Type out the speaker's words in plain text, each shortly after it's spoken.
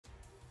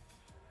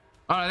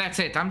Alright, that's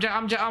it.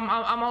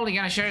 I'm only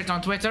gonna share it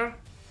on Twitter.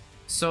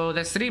 So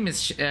the stream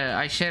is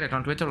I share it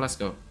on Twitter. Let's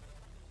go.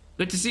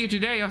 Good to see you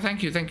today. Oh,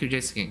 thank you,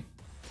 Jace King.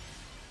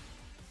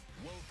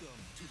 Welcome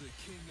to the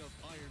King of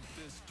Iron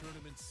Fist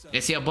Tournament 7.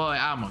 It's your boy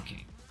Armor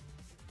King.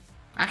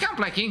 I can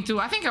play King too.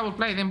 I think I will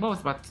play them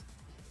both, but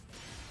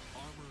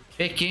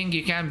Big King,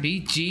 you can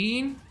beat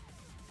Gene.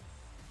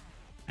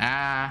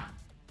 I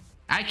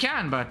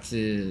can, but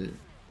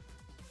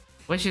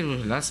what should we?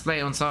 Let's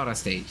play on Sora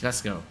stage.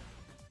 Let's go.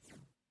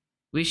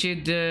 We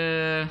should Get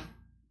ready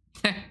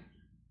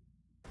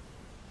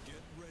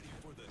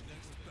for the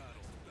next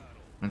battle.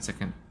 1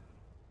 second.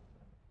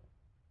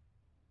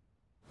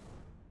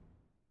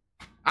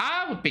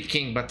 I would pick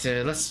King, but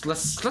let's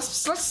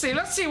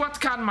see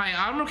what can my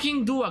Armor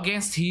King do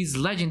against his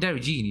legendary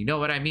Gene. You know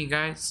what I mean,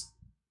 guys?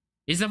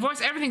 Is the voice?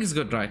 Everything is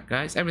good, right,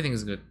 guys? Everything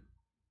is good.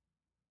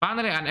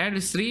 Finally, an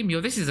early stream. Yo,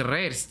 this is a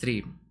rare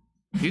stream.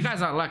 You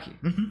guys are lucky.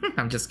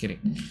 I'm just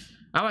kidding.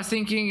 I was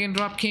thinking in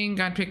drop King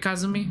and pick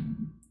Kazumi.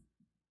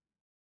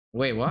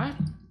 Wait, what?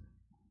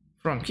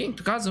 From King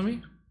to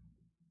Kazumi?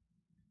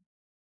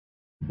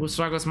 Who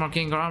struggles more,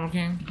 King or Armor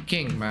King?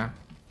 King, man.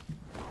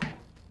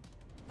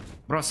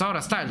 Bro,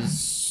 Sora style is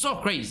so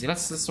crazy.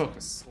 Let's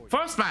focus.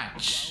 First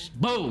match.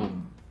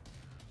 Boom.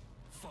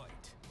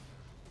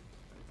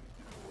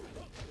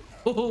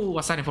 Oh,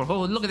 what's signing for?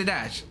 Oh, look at the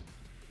dash.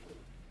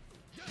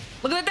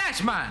 Look at the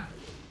dash, man.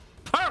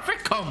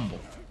 Perfect combo.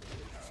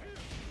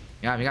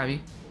 Gabi.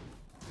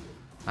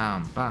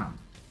 Bam, bam.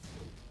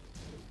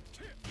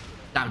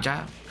 Down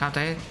jab. Counter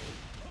hit.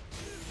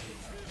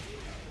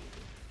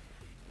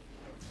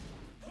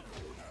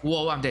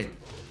 Whoa, I'm dead.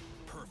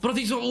 Bro,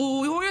 these who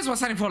always was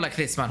signing for like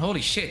this, man.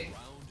 Holy shit.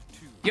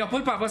 Yo,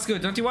 pull pop, what's good?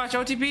 Don't you watch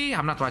OTP?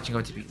 I'm not watching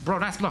OTP. Bro,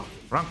 nice block.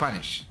 Wrong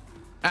punish.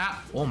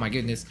 Ah, oh my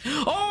goodness.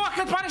 Oh, I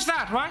can punish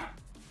that, right?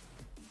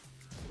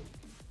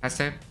 That's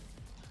it.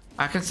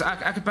 I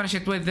could punish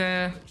it with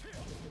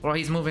bro,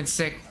 he's moving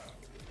sick.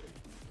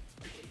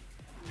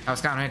 I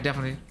was counting it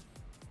definitely.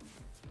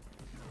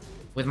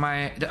 With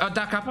my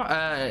dark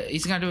upper,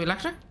 he's gonna do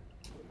electric?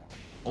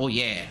 Oh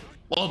yeah.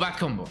 All back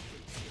combo.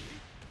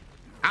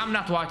 I'm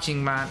not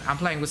watching, man. I'm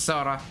playing with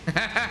Sora.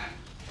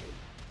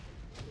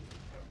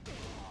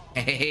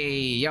 Hey,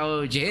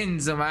 yo,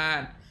 Jinzo,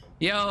 man.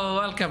 Yo,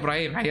 welcome,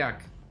 Brahim. Hayak.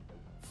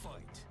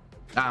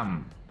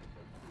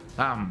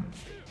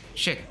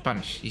 Shit,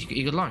 punish.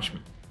 You could launch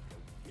me.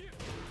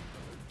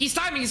 His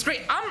timing is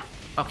great.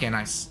 Okay,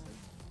 nice.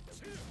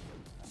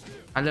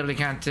 I literally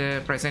can't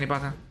press any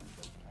button.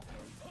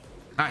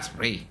 Nice,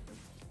 Bray.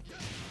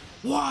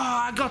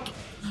 Wow,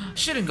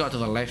 shouldn't go to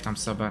the left. I'm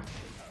so bad.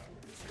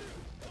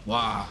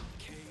 Wow.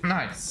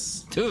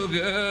 Nice. Too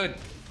good.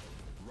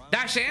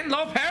 Dash in,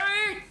 low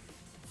parry.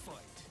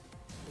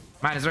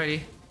 Mine is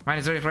ready. Mine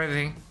is ready for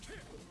everything.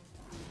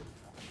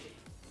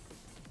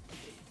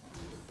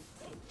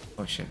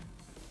 Oh shit.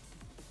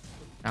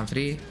 Down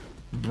 3.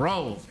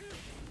 Bro.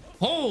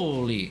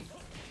 Holy.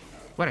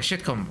 What a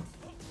shit combo.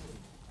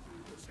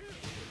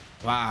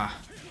 Wow.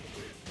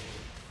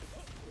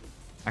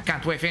 I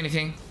can't wave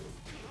anything.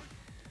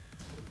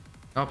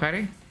 No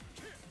parry.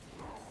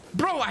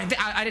 Bro, I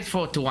did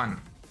 4-1.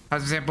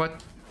 How's the same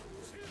but?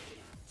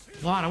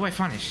 What a way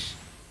finish.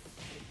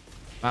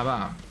 Bam,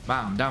 bam,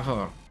 bam, down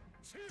 4.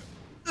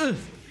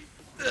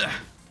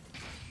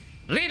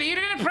 Really, you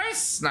didn't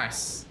press?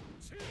 Nice.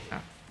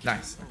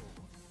 Nice.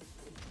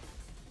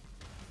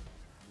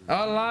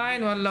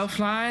 Online, one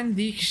offline,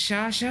 Dik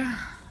Shasha.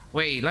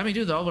 Wait, let me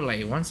do the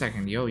overlay. 1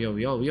 second. Yo.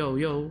 We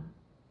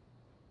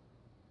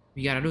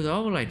gotta do the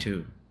overlay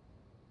too.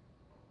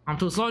 I'm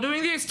too slow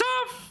doing this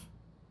stuff.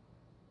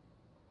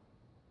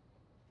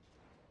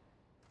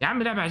 يا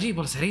عم لعبة عجيب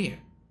ولا سريع.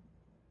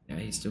 Yeah,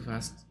 he's too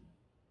fast.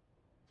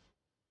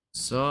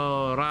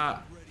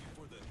 Sora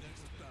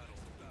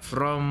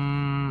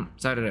from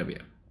Saudi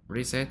Arabia.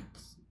 Reset.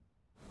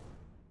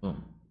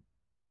 Boom.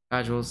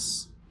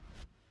 Casuals.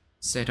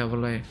 Set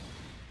overlay.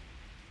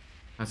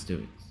 Let's do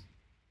it.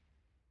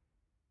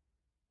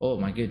 Oh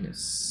my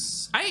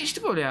goodness. ايش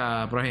تقول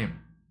يا ابراهيم؟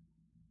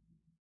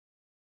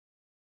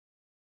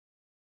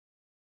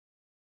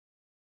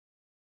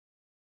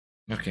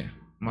 Okay,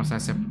 must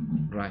accept.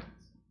 Right.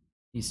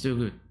 He's too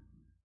good.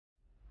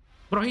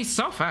 Bro, he's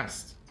so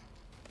fast.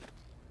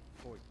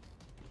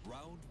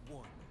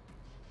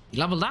 He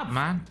leveled up,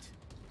 man.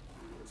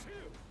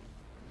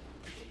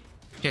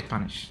 Get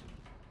punished.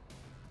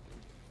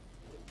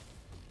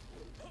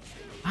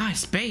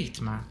 Nice bait,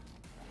 man.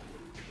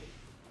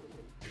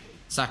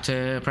 Start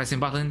pressing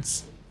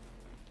buttons.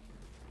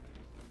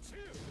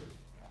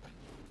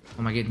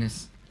 Oh my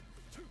goodness.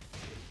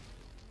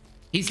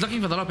 He's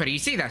looking for the low parry. You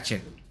see that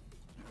shit?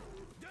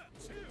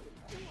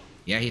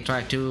 Yeah, he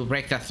tried to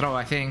break that throw,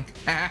 I think.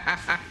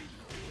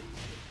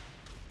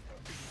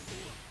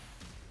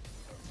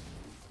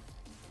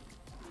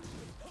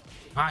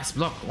 Nice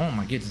block. Oh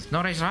my goodness.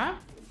 No razor arm?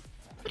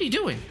 What are you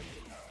doing?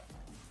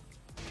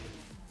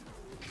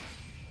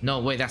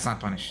 No way, that's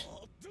not punish.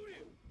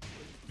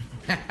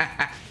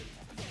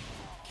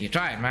 You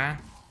tried, man.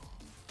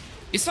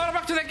 Is Sora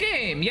back to the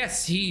game?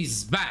 Yes,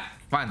 he's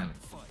back. Finally.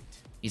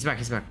 He's back,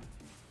 he's back.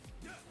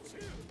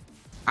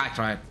 I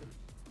tried.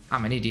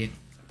 I'm an idiot.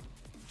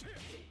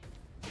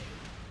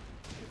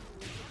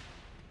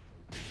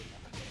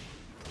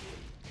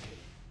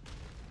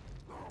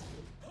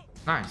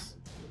 Nice.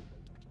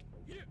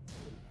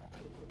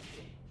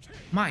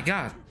 My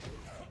god.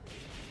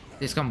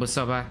 This combo was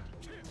so bad.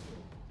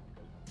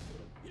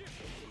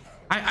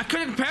 I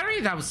couldn't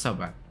parry? That was so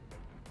bad.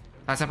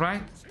 That's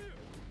right?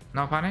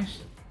 No punish?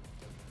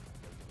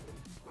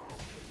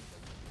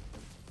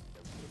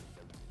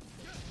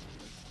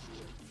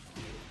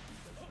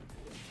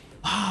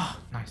 Oh,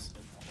 nice.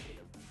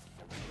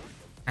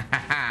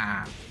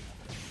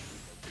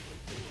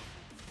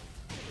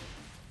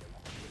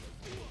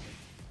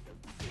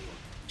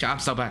 I'm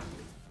so bad.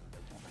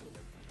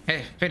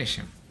 Hey, finish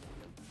him.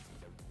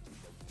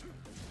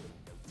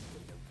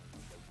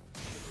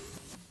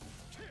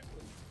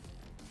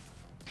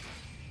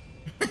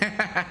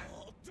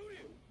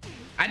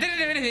 I didn't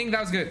do anything.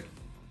 That was good.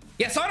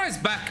 Yeah, Sora is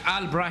back,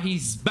 Albra.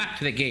 He's back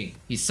to the game.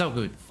 He's so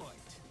good.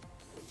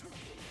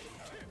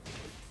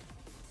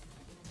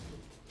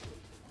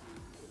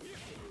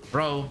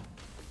 Bro.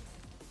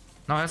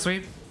 No, that's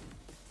sweep.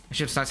 I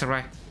should start it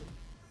right.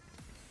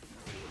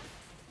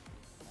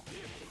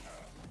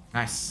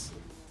 Nice.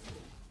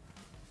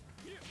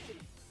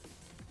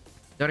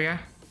 Doria.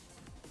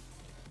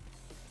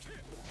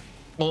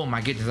 Oh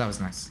my goodness, that was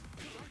nice.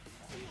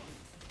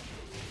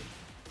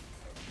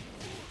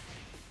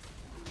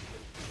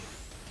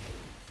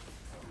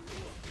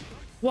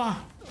 Wow.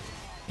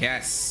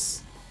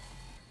 Yes.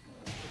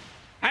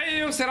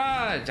 أيوة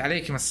سراج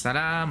عليكم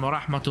السلام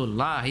ورحمة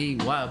الله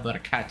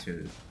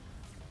وبركاته.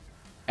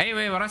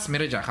 أيوة ورسمي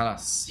رجع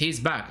خلاص. He's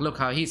back. Look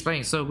how he's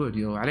playing so good.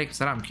 Yo عليكم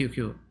السلام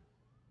QQ.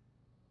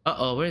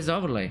 Uh-oh, where's the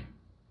overlay?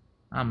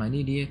 I'm an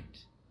idiot.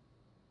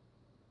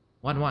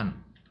 1-1.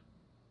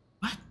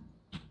 What?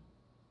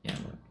 Yeah.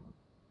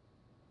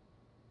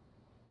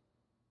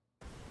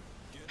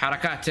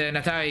 حركات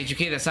نتائج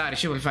كذا ساري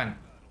شوف الفن.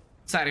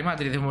 ساري ما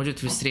ادري اذا موجود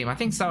في الستريم. I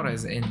think Sora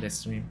is in the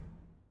stream.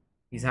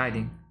 He's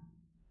hiding.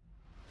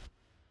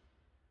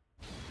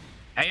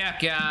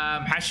 حياك يا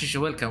محشش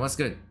ويلكم. What's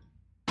good?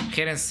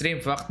 اخيرا ستريم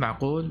في وقت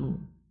معقول.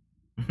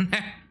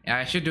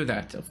 I should do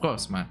that of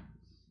course man.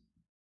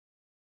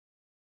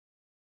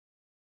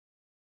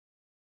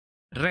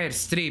 Rare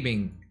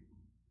streaming.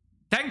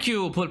 Thank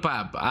you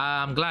Pulpab.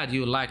 I'm glad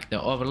you liked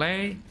the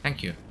overlay.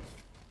 Thank you.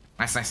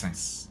 Nice, nice,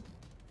 nice.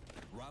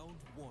 Round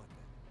one.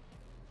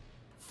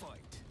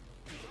 Fight.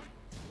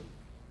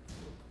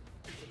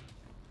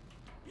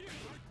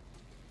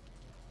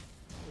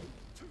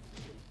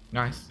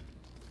 Nice.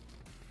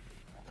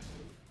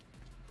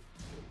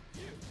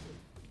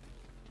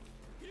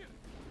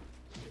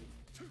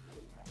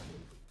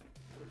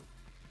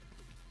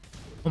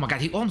 Oh my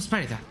god, he almost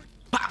parried that.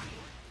 Bah!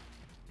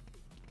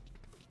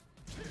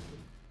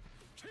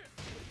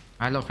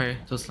 I love parry,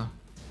 too slow.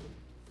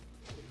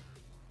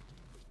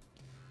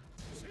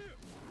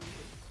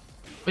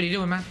 What are you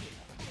doing, man?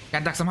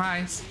 Gotta duck some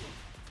highs.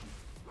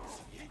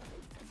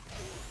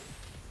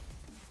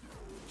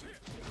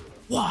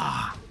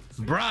 Wow,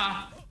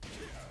 bruh.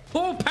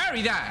 Who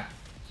parry that?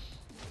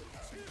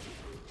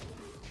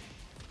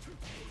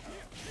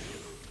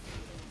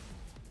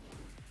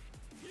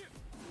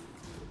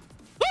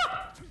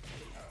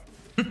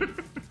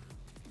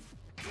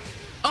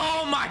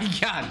 Oh my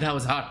god, that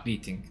was heart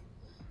beating.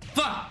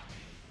 Fuck.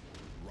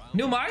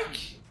 New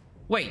mic?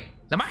 Wait,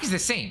 the mic is the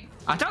same.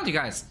 I told you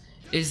guys.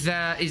 Is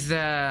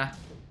the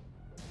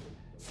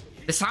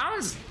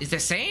sounds is the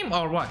same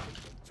or what?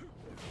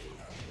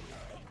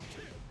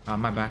 Oh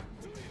my bad.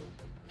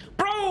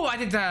 Bro, I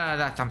did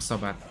that. I'm so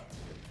bad.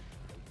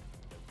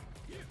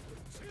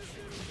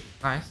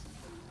 Nice.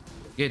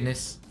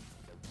 Goodness.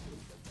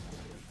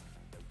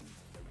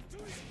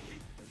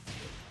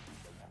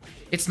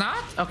 It's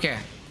not? Okay.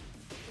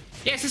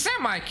 Yeah, it's the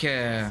same mic,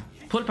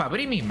 Pulpa. What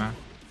do you mean, man?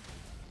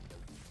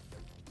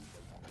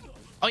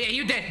 Oh yeah,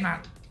 you dead, man.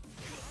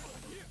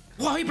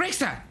 Whoa, he breaks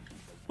that.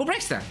 Who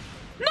breaks that?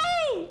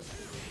 No!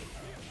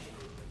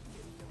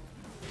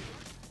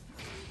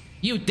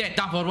 You dead,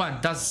 double one.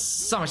 Does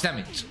so much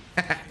damage.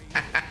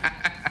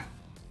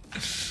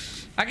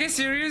 I guess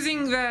you're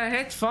using the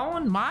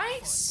headphone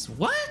mics?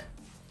 What?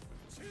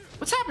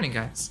 What's happening,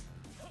 guys?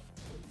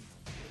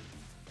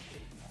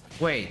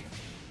 Wait.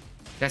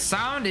 The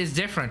sound is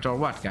different or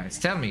what, guys?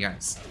 Tell me,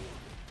 guys.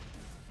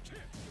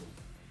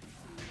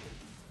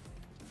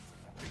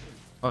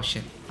 Oh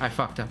shit, I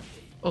fucked up.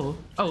 Oh,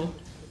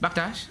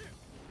 backdash.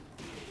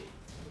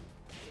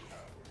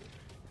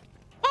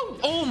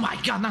 Oh my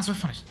god, that's what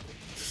finished.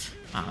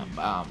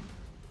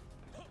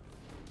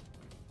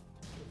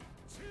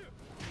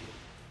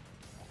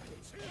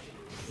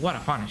 What a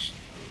punish,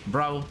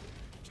 bro.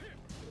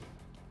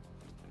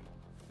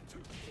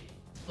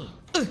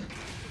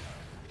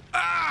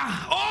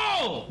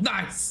 Oh,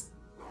 nice.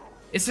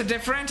 Is it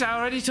different? I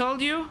already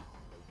told you.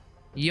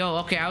 Yo,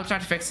 okay, I'll try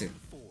to fix it.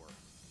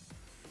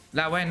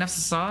 لا وين نفس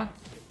الصوت؟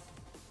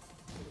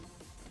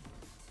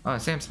 Oh,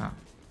 same sound.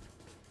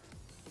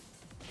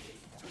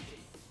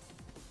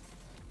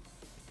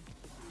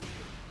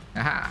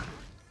 Aha.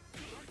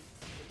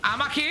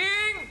 I'm a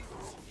king!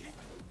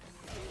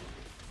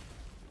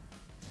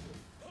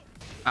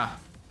 Ah.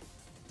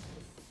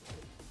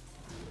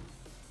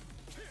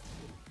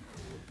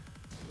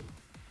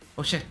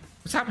 Oh shit.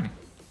 What's happening?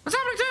 What's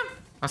happening to him?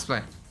 Let's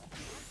play.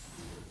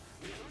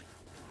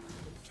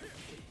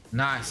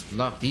 Nice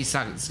block. These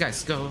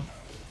guys go.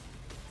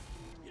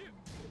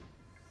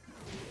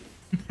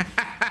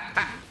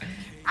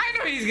 I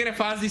know he's gonna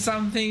fuzzy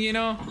something, you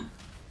know.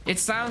 It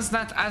sounds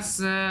not as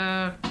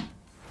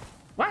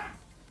what?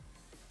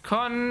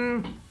 I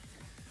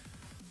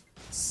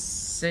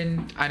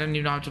don't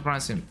even know how to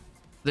pronounce him.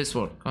 This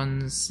word.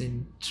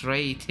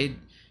 Concentrated.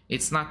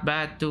 It's not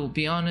bad, to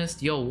be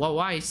honest. Yo,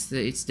 why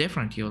it's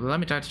different, yo. Let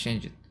me try to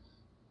change it.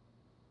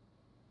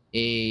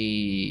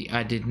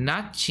 I did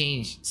not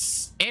change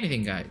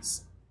anything,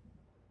 guys.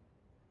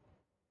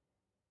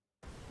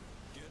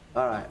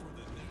 All right.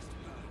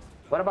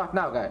 What about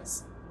now,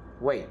 guys?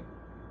 Wait.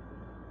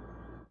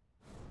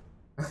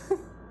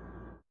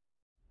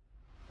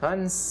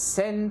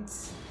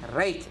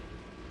 Concentrate.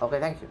 Okay,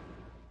 thank you.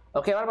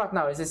 Okay, what about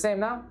now? Is it the same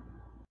now?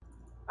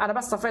 انا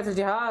بس صفيت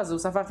الجهاز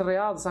وصفيت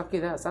الرياض وصار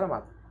كذا.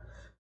 سلامات.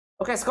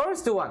 Okay, score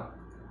is 2-1.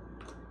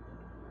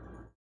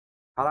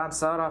 حرام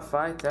سارة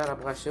فايتر.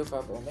 ابغى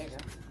اشوفها باوميجا.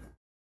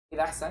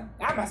 كذا احسن.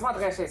 يا عم بس ما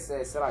تغير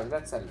شيء سراج لا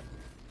تسلم.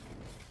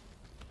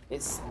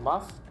 It's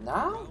muff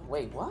now?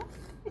 Wait, what?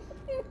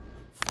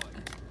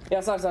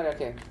 Yeah, sorry,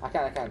 okay. I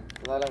can.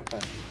 لا يمكن.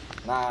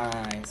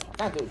 Nice. I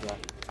can't do it, man.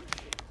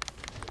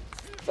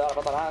 سارة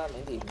بطل العالم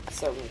عندي.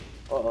 So good.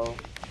 Uh-oh.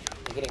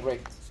 You're getting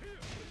wrecked.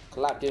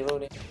 Clap, dear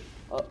Rooney.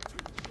 Oh.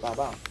 Bam,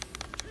 bam.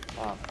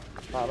 Bam.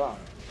 Bam, bam.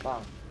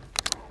 Bam.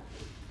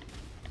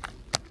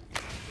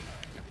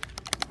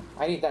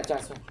 I need that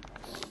Jasmine.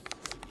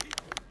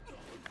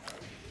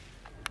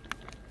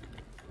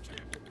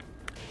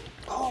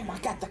 Oh my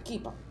god, the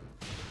keeper.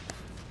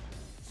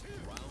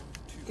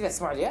 كذا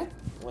اسمع لي.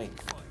 Wait.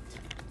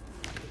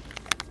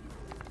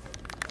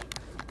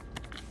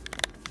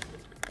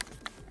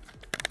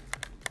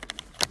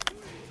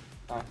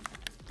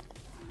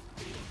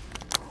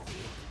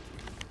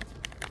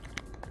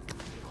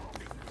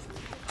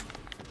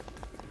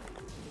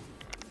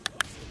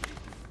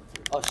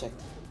 Oh shit.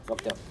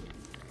 Fucked up.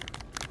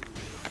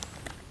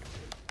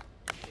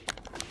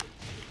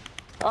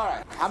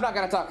 Alright, I'm not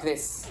gonna talk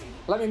this.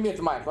 Let me mute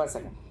the mic 1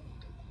 second.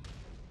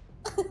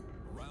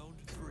 Round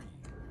 3.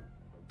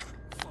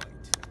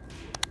 Fight.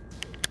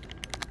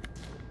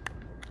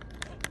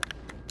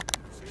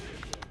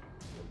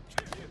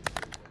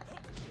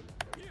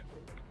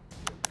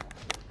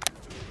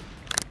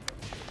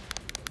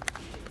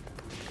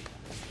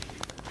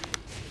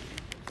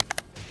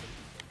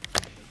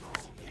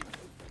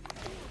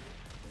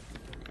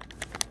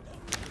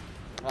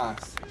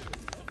 Nice.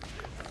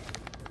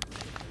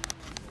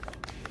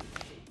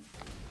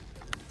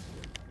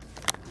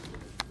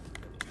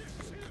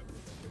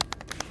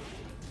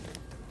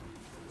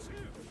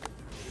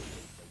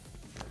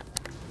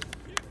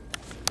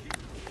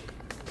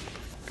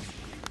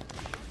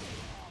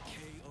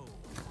 KO.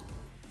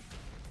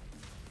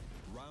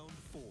 Round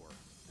 4.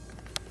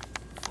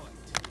 Fight.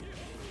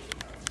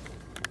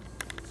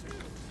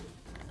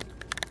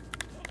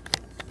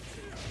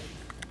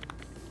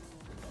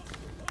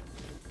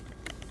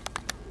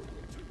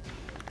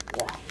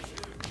 Wow.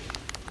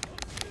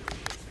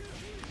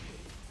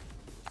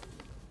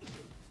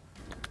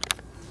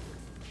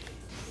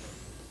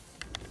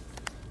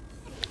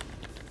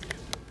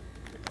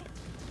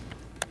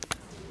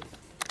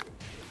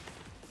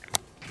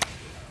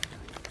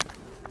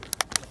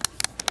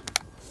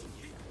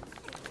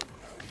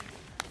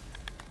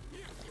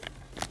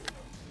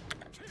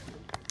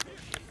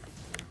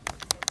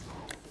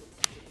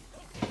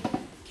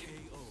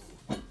 KO.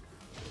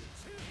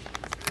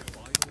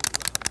 Final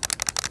round.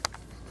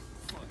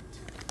 Fight.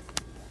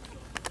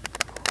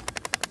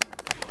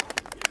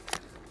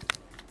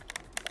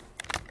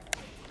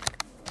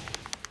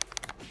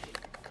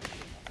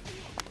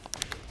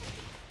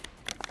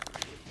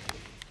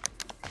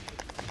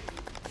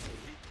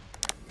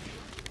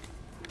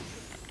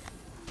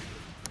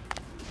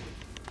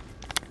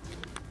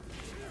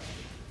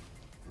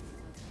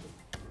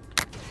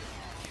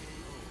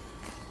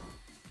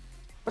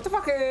 What the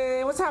fuck?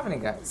 What's happening,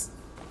 guys?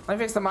 Let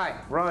me fix the mic.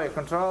 Bro, your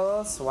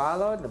controller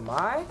swallowed the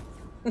mic?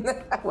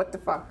 What the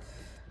fuck?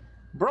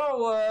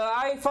 Bro,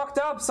 I fucked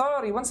up.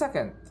 Sorry, 1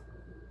 second.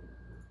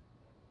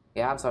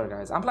 Yeah, I'm sorry,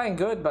 guys. I'm playing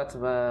good, but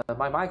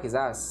my mic is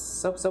ass.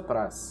 Super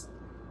ass.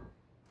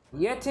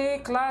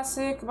 Yeti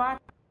Classic mic.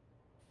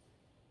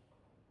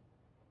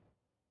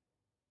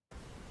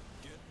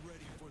 Get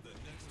ready for the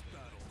next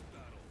battle.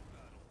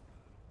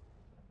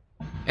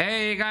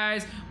 Hey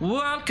guys,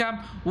 welcome.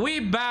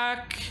 We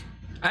back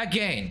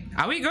again.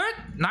 Are we good?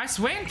 Nice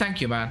win.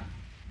 Thank you, man.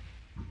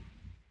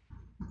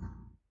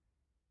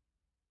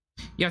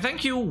 Yeah,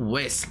 thank you,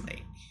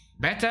 Wesley.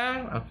 Better?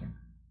 Okay.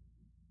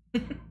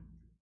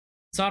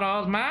 Sora,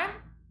 old man?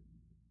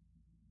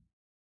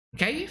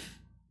 مكيف؟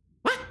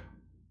 What?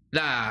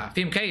 لا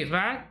في مكيف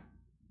بعد؟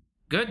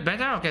 Good,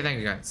 better? Okay, thank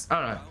you guys.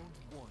 Alright. Round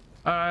 1.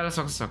 Alright, let's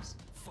focus, focus.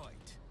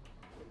 Fight.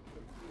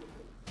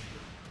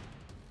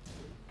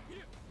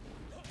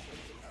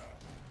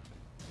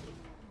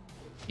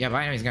 Yeah, but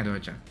I know he's gonna do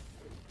it, John.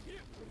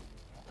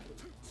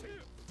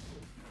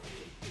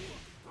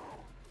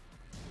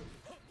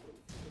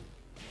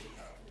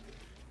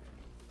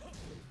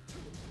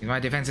 My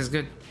defense is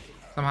good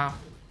somehow.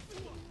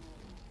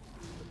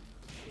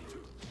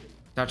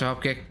 Start to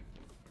hop kick.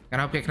 Can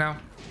I hop kick now?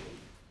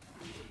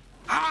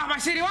 Ah, my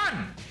city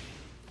won!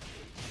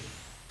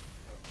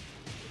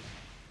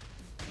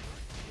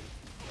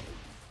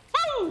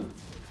 Woo!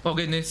 Oh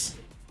goodness.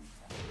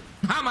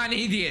 I'm an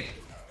idiot.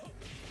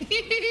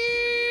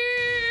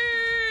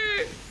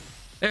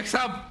 X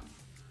up.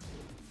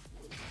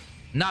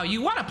 Now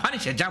you wanna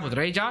punish a jab with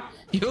rage out?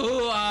 You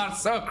are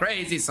so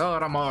crazy,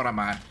 Sora Mora,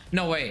 man.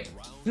 No way.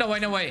 No way,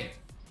 no way.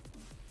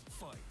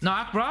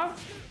 Knock, bro.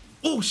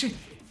 Oh shit.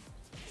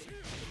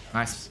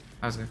 Nice.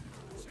 That was good.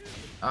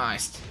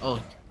 Nice. Oh.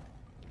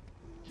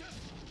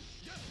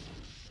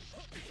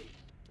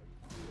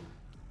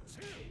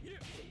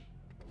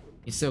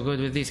 He's so good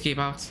with these keep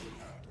outs.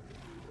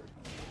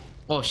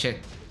 Oh shit.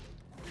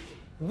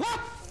 What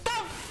the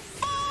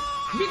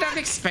fuck? Did not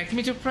expect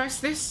me to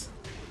press this?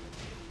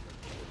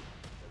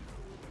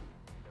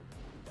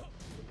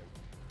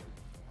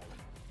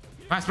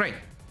 Nice break.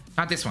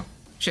 Not this one.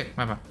 Shit,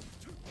 my bad.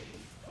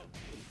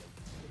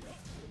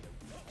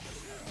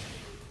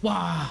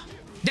 Wow.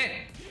 Dead.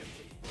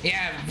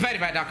 Yeah, very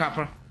bad Dark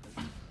Opera.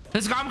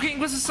 Let's go, I'm King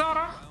versus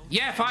Sora.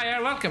 Yeah,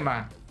 fire. Welcome,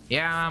 man.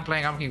 Yeah, I'm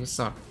playing I'm King with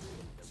Sora.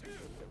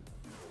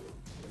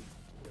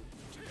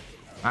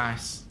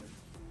 Nice.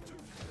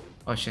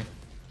 Oh shit.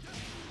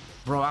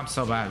 Bro, I'm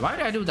so bad. Why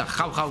did I do the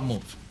how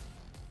move?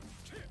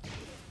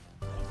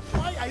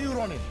 Why are you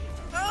running?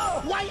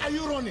 Oh, why are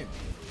you running?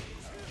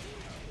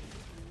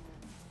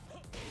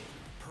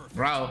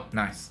 Bro,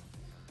 nice.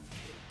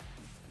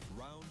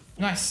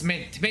 Nice,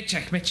 mid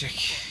check, mid check.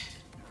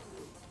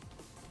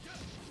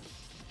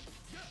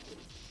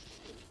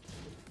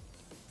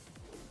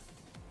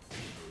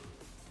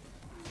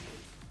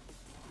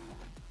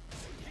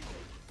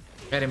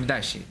 Get him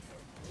that shit.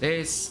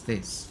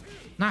 This.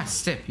 Nice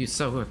step, you're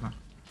so good, man.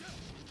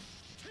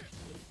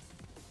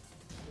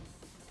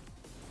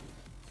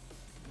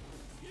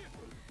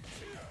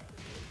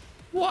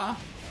 What?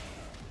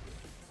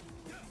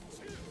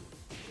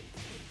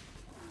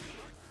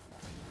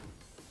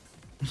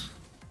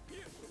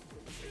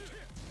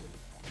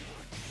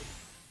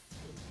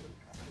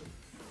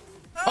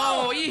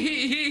 Oh,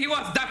 he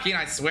was ducking,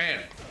 I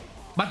swear.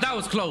 But that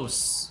was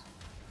close.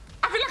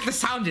 I feel like the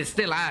sound is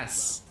still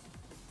ass.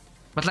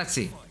 But let's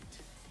see.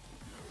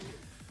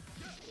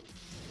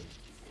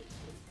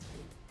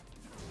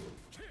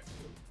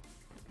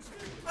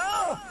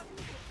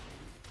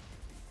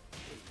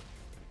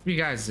 You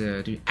guys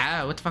do.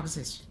 Ah, what the fuck is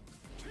this?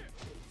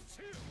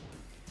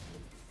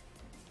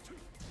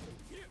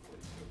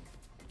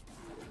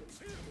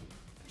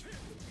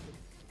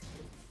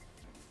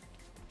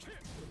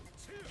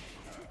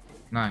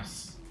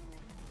 Nice.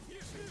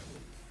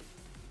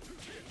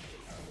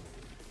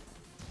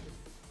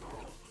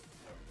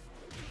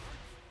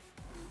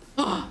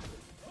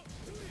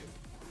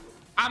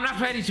 I'm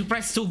not ready to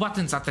press two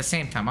buttons at the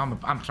same time.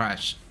 I'm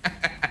trash.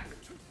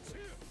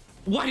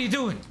 What are you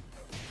doing?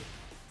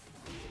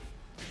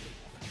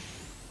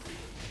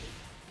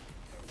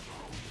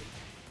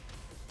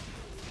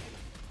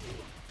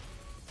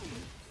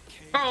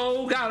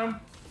 Oh, got him.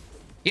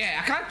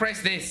 Yeah, I can't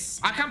press this.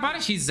 I can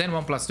punish his Zen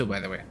 1+2 by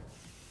the way.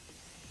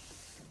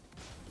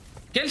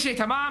 كل شيء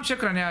تمام.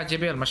 شكرا يا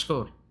جبيل.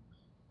 مشكور.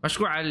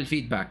 مشكور على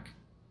الفيدباك.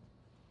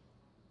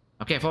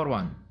 Okay,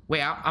 4-1.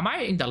 Wait, am I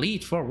in the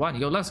lead 4-1?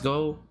 Yo, let's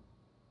go.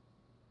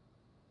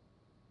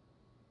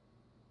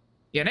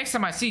 Yeah, next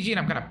time I see Gene,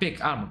 I'm gonna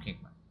pick Armor King,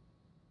 man.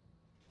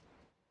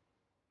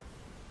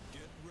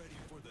 Get ready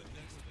for the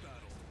next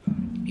battle.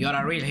 You're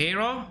a real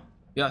hero?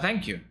 Yo,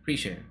 thank you.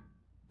 Appreciate it.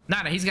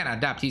 Nah, he's gonna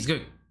adapt. He's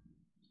good.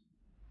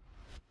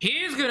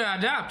 He's gonna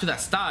adapt to that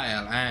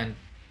style and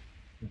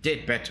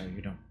did better,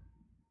 you know.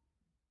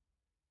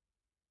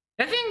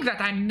 I think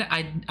that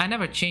I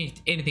never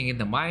changed anything in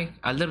the mic.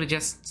 I literally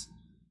just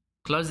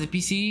closed the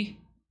PC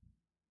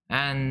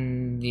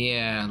and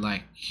yeah,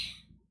 like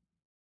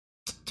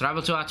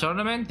traveled to a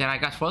tournament. Then I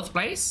got 4th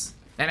place.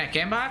 Then I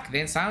came back.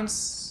 Then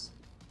sounds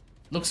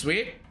looks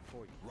weird.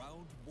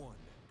 Round 1.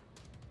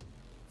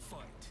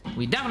 Fight.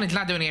 We definitely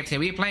not doing anything.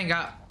 We're playing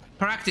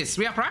practice.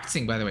 We are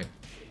practicing, by the way.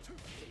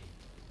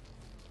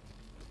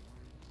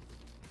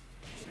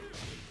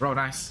 Bro,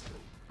 nice.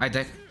 I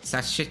did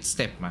that shit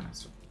step, man.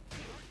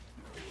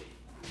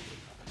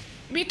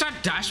 Me try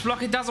dash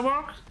block, it doesn't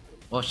work.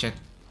 Oh shit.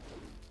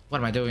 What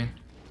am I doing?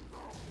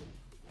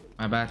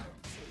 My bad.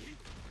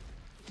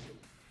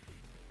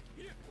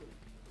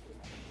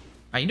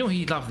 I know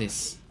he'd love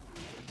this.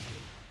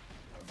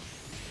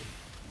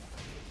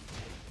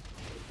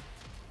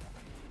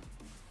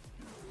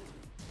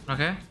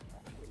 Okay.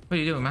 What are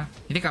you doing, man?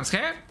 You think I'm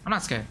scared? I'm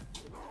not scared.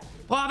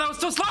 Oh, that was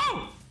too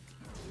slow!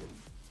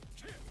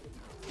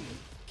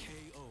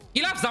 KO.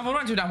 He loves downward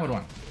 1, 2 downward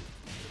 1.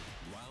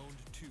 Round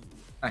 2.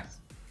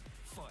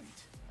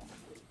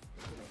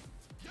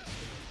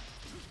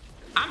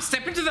 I'm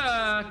stepping to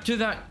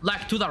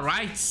the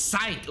right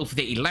side of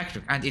the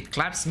electric, and it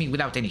claps me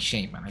without any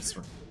shame, man. I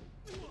swear.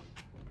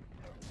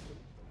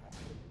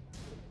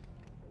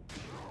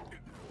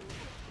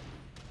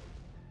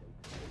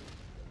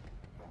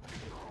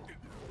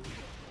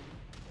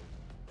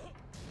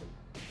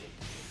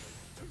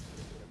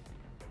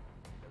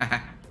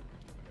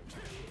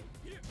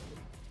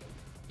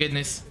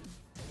 Goodness.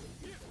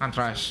 I'm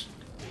trash.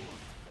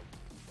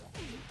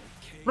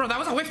 Bro, that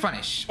was a whip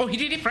punish. Oh, he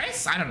did it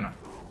press? I don't know.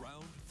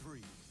 Round 3.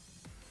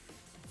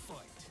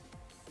 Fight.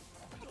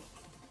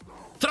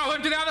 Throw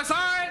him to the other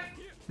side.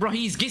 Bro,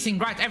 he's guessing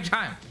right every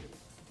time.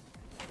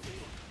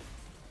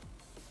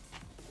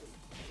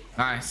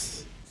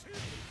 Nice.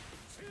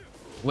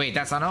 Wait,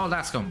 that's an old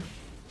ass combo.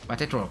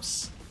 But it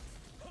works.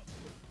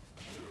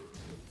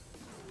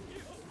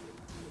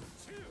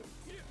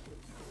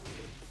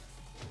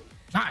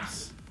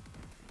 Nice.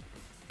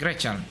 Great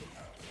challenge.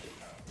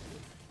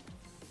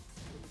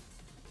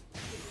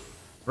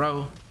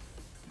 Bro.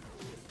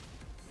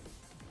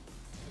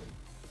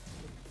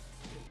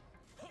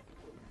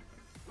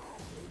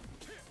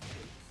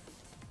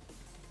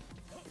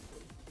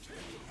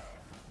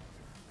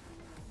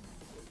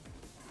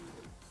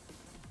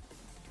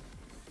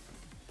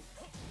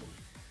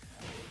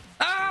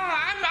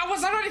 I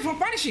was already for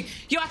punishing.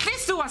 You at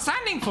least do a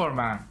standing for,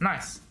 man.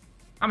 Nice.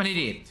 I'm an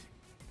idiot.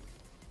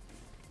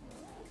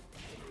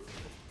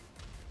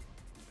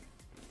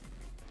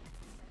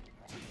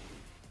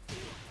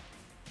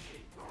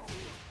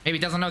 Maybe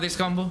he doesn't know this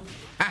combo.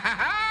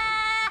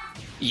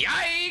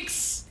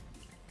 Yikes!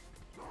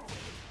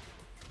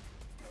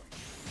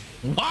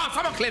 Wow,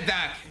 someone clip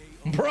that!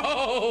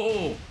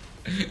 Bro!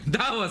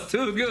 That was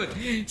too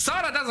good.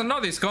 Sora doesn't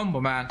know this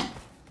combo, man.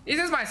 This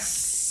is my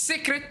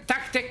secret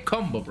tactic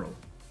combo, bro.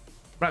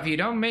 Bro, if you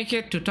don't make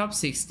it to top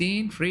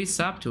 16, free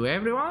sub to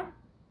everyone?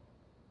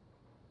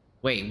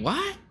 Wait,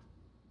 what?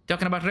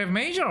 Talking about Rev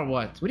Major or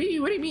what? What do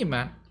you mean,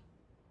 man?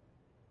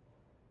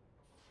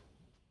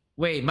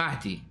 Wait,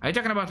 Mahdi, are you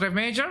talking about Rev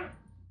Major?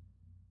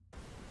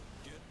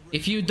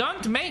 If you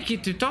don't make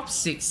it to top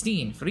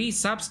 16, free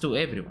subs to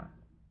everyone.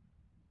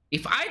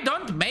 If I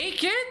don't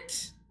make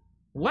it,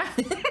 what?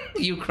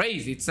 You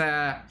crazy? It's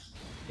a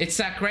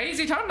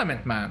crazy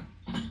tournament, man.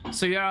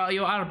 So you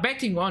are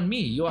betting on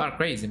me. You are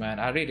crazy, man.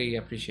 I really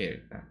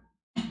appreciate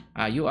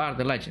it. You are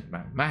the legend,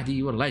 man. Mahdi,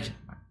 you are legend,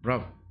 man.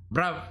 Bro,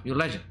 you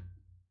legend.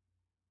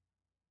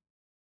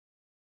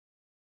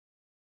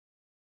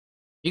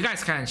 You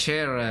guys can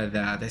share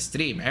the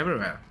stream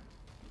everywhere.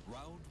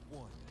 Round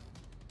 1.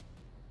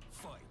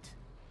 Fight.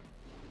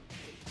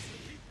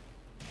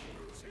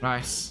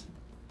 Nice.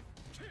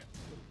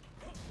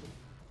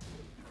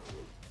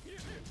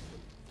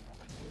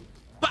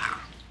 Bah!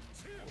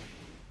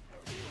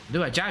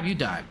 Do a jab, you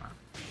die, man.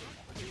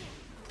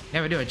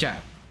 Never do a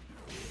jab.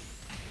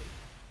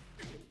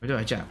 We do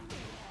a jab.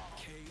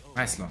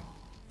 Nice long.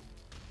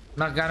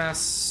 Not gonna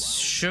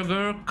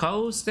sugar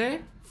coast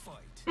there.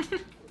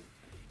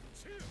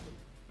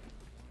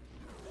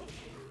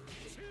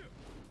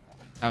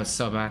 That was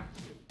so bad.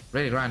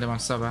 Really random on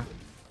so bad.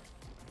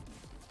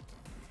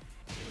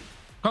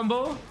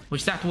 Combo,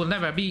 which that will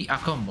never be a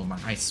combo, man.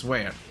 I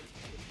swear.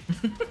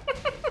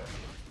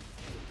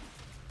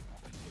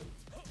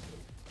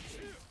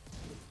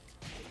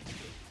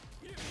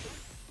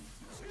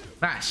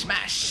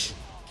 Smash.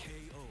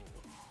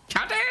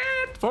 Count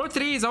it.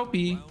 4-3 is OP.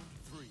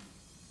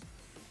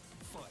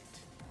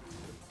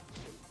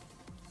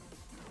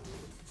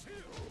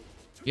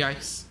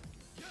 Yikes.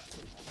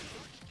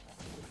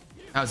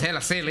 That was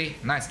hella silly.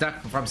 Nice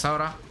duck from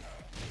Sora.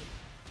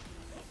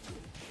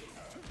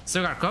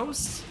 Sugar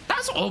Coast?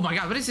 That's... Oh my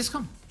god, what is this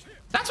come?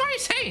 That's what you're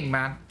saying,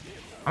 man.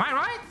 Am I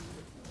right?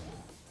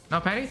 No,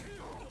 Patty?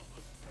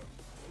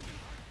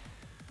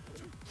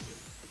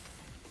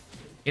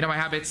 You know my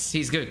habits.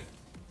 He's good.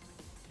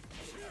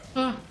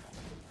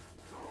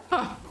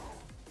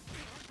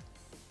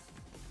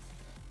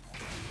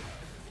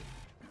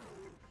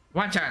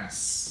 One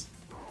chance.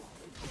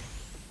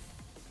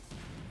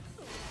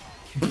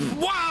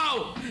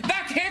 Wow!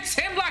 That hits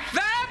him like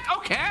that?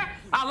 Okay.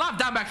 I love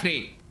down back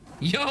 3.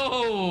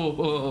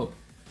 Yo!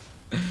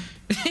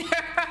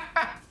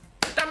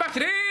 Down back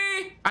 3!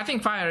 I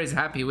think Fire is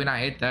happy when I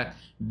hit that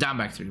down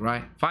back 3,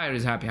 right? Fire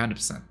is happy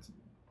 100%.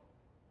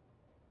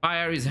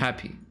 Fire is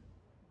happy.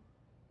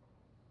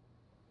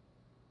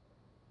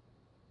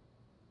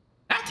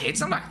 That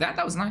hits him like that.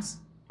 That was nice.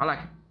 I like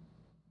it.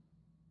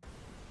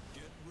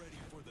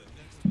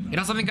 You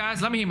know something,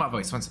 guys? Let me hear my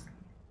voice. One second.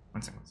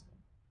 One second.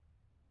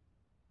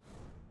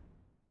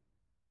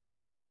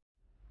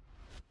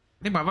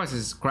 I think my voice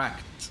is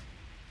cracked.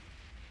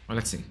 Well,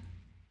 let's see.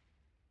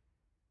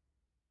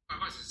 My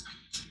voice is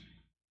cracked.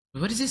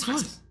 What is this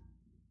voice?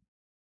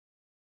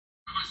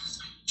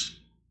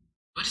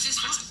 What is this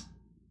voice?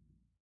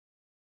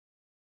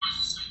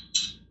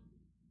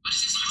 What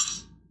is this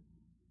voice?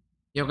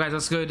 Yo guys,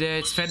 what's good?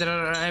 It's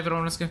FEDERER.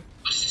 Everyone, what's good?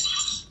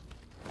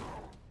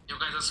 Yo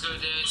guys, what's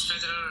good? It's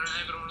FEDERER.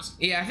 Everyone, what's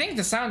good? Yeah, I think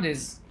the sound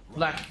is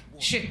like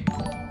shit,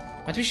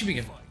 but we should be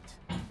good.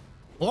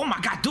 Oh my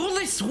god,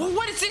 duelist!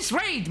 What is this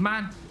raid,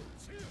 man?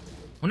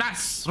 Oh,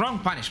 nice. Wrong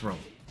punish, bro.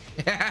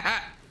 Yeah,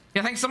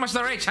 thanks so much for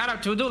the raid. Shout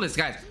out to duelist,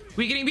 guys.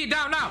 We're getting beat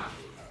down now.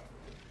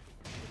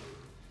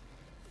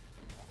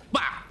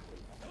 Bah!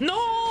 No!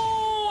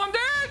 I'm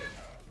dead!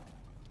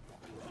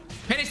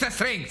 Finish the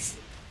strings.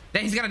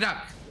 Then he's gonna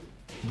duck.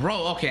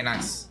 Bro, okay,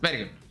 nice. Very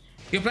good.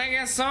 You're playing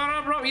against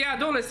Sora, bro? Yeah,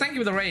 duelist. Thank you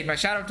for the raid, man.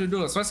 Shout out to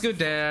duelist. What's good,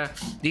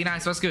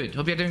 D-Nice? What's good?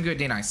 Hope you're doing good,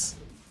 D-Nice.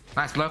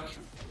 Nice block.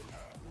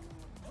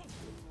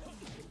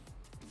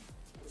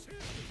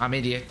 I'm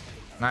idiot.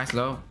 Nice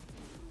low.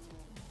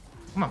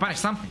 Come on, punish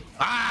something.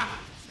 Ah!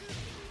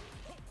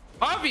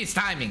 Obvious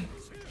timing.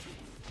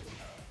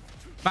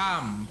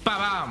 Bam, bam,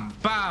 bam,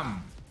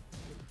 bam.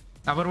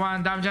 Number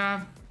one, down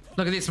jab.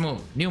 Look at this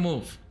move. New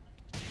move.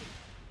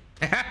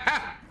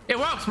 It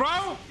works,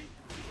 bro.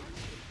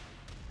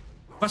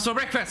 What's for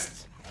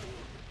breakfast?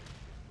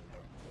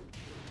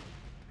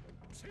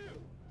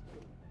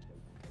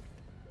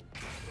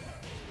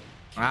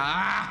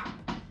 Ah!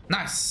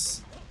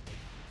 Nice.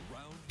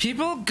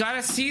 People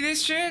gotta see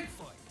this shit.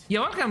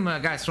 Yeah, welcome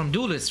guys from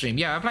Duelist stream.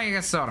 Yeah, I'm playing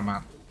against Sora,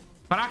 man.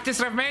 Practice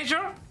Rev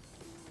Major.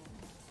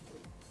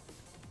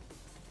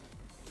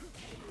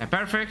 Yeah,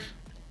 perfect.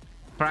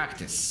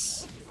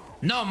 Practice.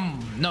 No,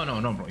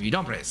 bro. You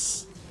don't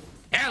press.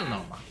 Hell no,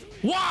 man.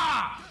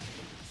 Wow!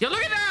 Yo,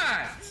 look at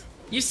that!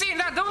 You seen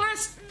that,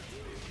 Duelist?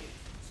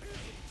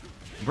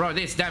 Bro,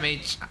 this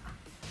damage.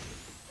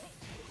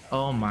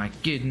 Oh my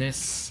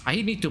goodness.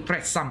 I need to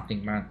press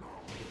something, man.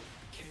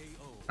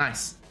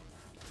 Nice.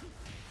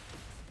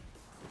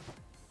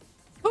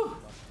 Whew.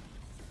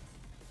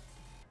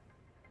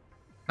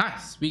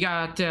 Nice. We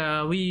got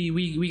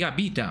we got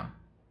beat down.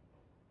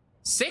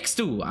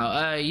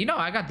 6-2. You know,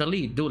 I got the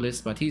lead,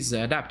 Duelist, but he's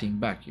adapting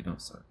back, you know,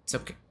 so it's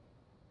okay.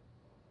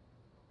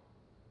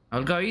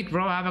 I'll go eat,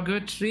 bro. Have a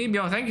good stream.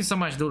 Yo, thank you so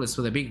much, Duelist,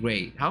 for the big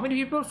raid. How many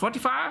people?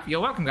 45? You're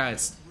welcome,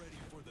 guys.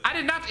 I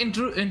did not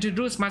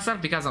introduce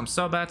myself because I'm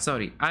so bad.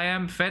 Sorry. I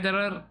am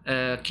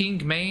FEDERER,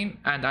 King main,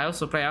 and I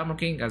also play Armor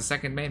King as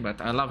second main,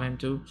 but I love him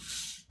too.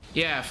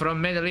 Yeah,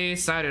 from Middle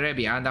East, Saudi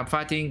Arabia, and I'm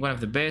fighting one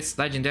of the best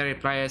legendary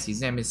players. His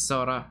name is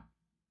Sora.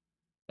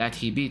 That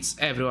he beats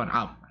everyone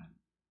up.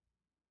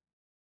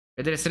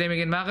 FEDERER streaming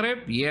in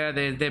Maghreb? Yeah,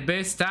 the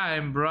best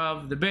time,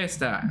 bro. The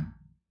best time.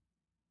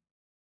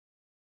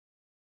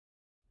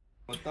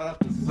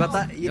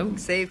 You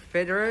say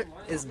FEDERER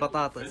is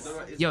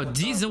batatas. Yo,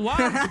 these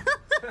what?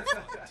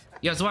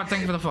 Yo, Zwart,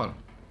 thank you for the follow.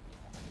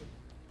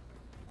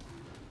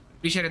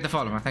 Appreciate the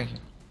follow, man. Thank you.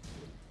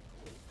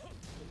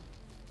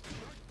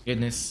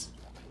 Goodness.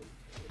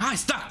 Ah, he's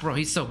stuck, bro.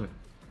 He's so good.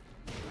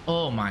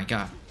 Oh my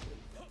god.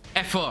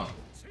 F4.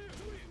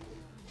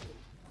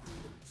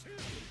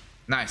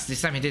 Nice.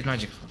 This time he did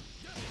magic.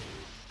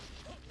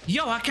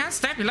 Yo, I can't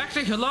step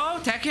electric. Hello,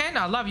 Tekken.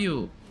 I love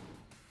you.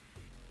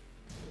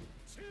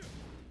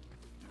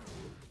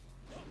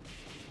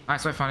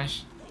 Nice way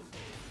finish.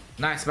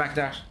 Nice back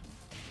dash.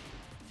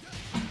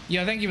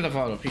 Yo, thank you for the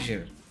follow.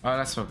 Appreciate it. Alright,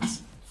 let's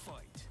focus.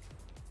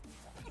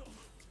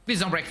 Please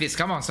don't break this.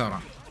 Come on,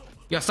 Sora.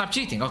 Yo, stop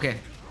cheating. Okay.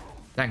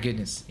 Thank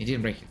goodness. He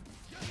didn't break it.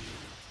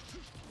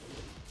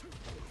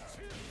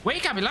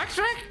 Wake up,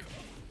 electric?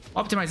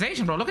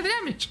 Optimization, bro. Look at the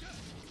damage.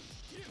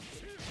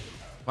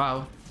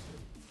 Wow.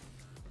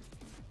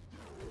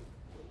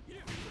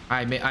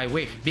 I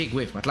whiff. Big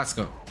whiff, but let's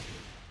go.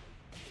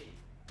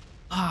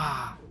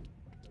 Ah.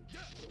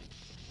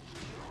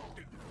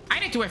 I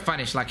need to whiff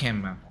finish like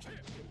him, man.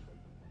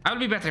 I would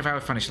be better if I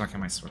would finish like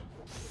him, I swear.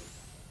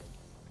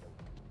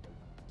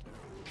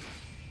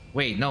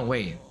 Wait, no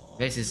way.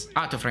 This is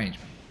out of range.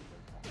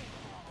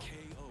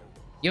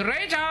 Your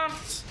range out,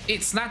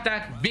 it's not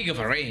that big of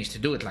a range to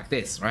do it like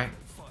this, right?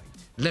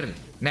 Literally,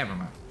 never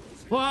mind.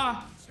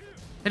 What?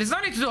 There is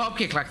no need to do a hop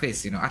kick like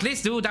this, you know. At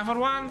least do that for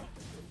one.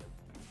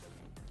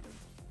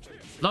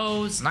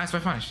 Lows, nice way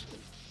finish.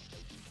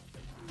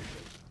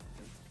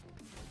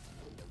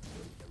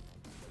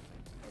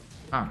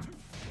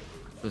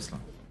 Too slow.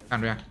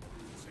 Can't react.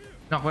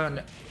 No, well,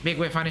 big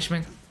way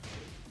punishment.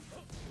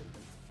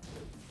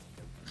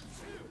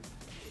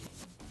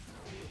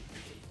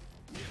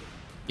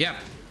 Yep.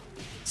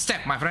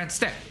 Step, my friend,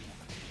 step.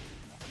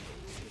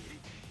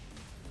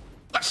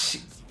 Oh,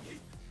 shit.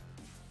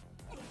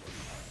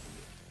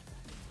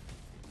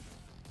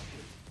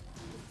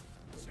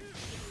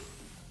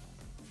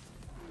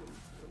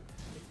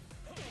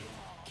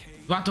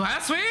 Want to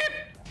have sweep?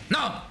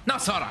 No, no,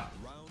 Sora.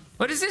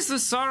 What is this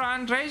with Sora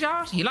and Rage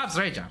Art? He loves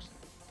Rage Art.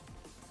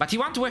 But he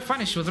wants to whiff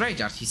finish with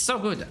Rage Art. He's so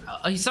good.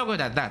 He's so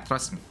good at that,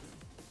 trust me.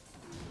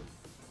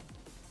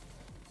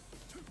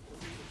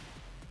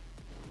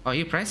 Oh,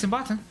 you pressing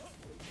button?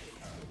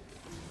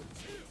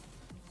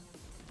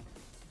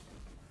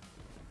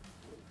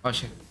 Oh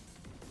shit.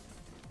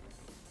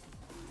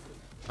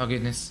 Oh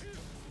goodness.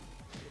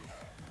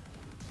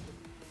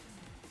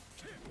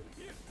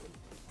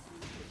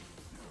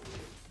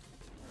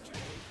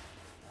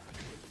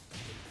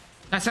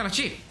 That's not a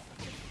cheat.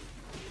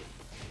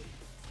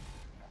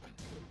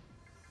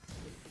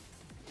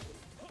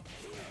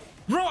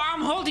 Bro,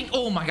 I'm holding.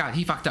 Oh my god,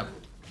 he fucked up.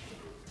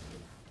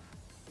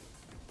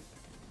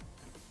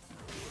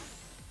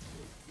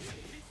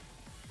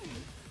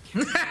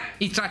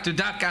 He tried to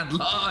duck and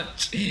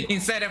launch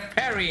instead of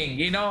parrying,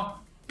 you know?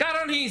 Got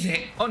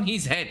on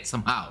his head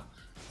somehow.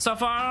 So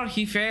far,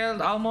 he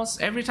failed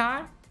almost every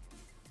time.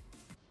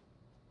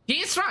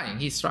 He's trying.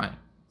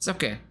 It's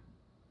okay.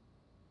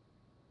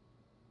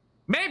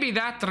 Maybe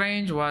that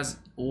range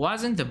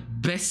wasn't the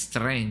best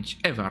range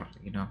ever,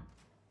 you know?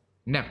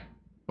 Never.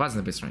 Wasn't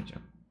the best range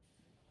ever.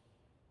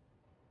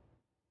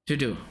 To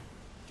do.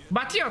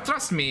 But yo,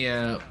 trust me,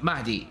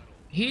 Mahdi.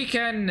 He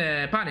can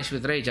punish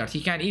with Rage Art.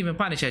 He can even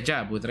punish a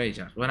jab with Rage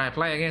Art. When I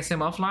play against him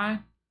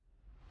offline,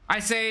 I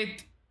said,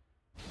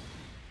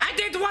 I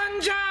did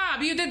one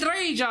jab, you did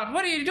Rage Art.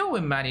 What are you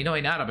doing, man? You know,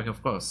 in Arabic,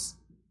 of course.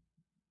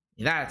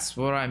 That's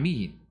what I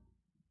mean.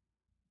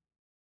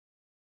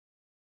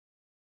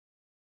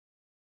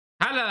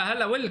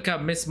 هلا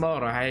ويلكم مس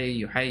مورا.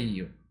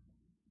 حيو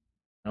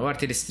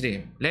نورتي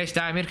الستريم. ليش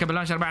دايم يركب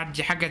اللونشر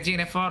بعد حقة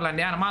جيني 4؟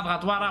 لاني انا ما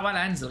اضغط ورا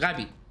ولا انزل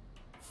غبي.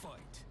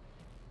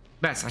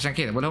 بس عشان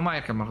كذا ولا هو ما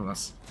يركب المفروض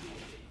بس.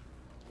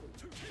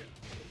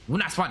 We're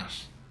not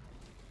Spanish.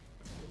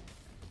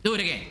 Do it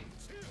again.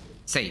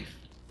 Save.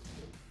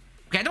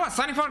 Okay, I know what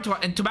Sunny 4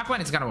 into back one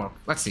is gonna work.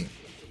 Let's see.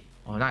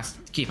 Oh, nice.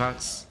 Keep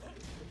outs.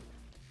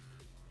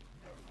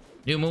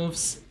 New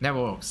moves.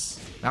 Never works.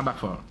 Now back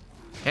 4.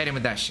 Hit him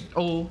with that shit.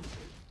 Oh.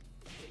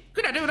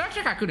 Could I do that?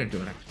 I couldn't do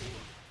that.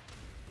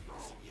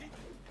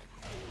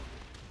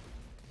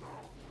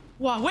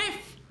 Wow, whiff!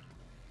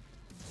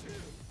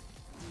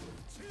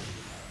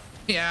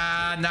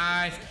 Yeah,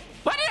 nice.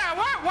 But yeah,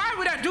 why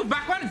would I do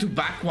back one into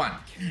back one?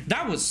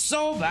 That was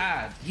so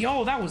bad.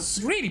 Yo, that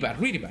was really bad,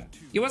 really bad.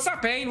 Yo, what's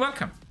up, Pain?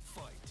 Welcome.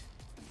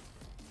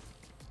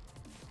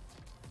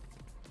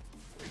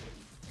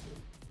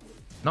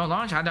 No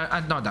launch? I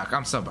no duck.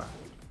 I'm so bad.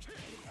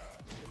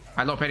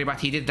 I love Perry, but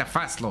he did the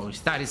fast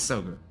launch. That is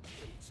so good.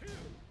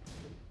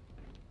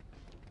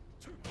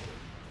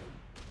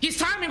 His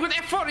timing with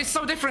F4 is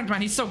so different,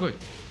 man. He's so good.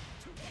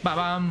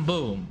 Ba-bam,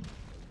 boom.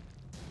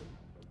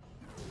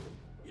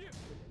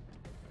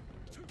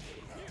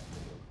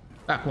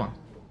 Back one.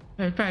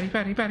 Hey, Patty.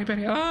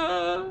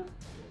 Ah!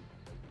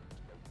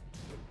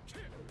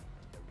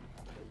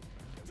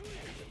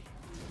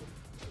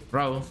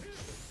 Bro.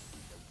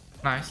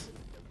 Nice.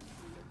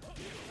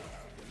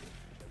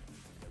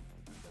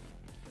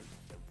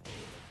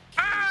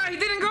 Ah, he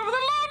didn't go for the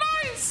low.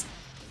 Nice.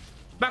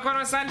 Back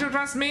one, Sancho,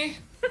 trust me.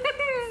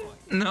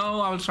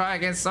 No, I'll try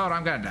against Sora.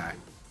 I'm gonna die.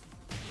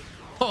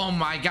 Oh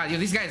my god, yo,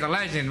 this guy's a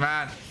legend,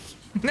 man.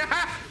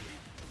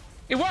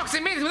 It walks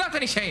in minutes without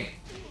any shame.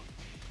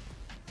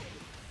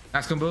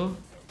 Nice combo.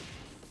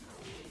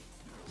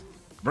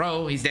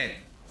 Bro, he's dead.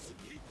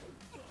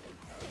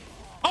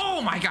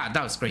 Oh my god,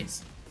 that was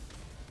crazy.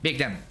 Big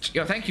damage.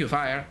 Yo, thank you,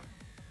 Fire.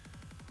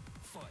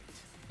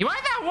 Why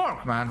did that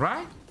work, man,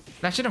 right?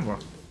 That shouldn't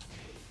work.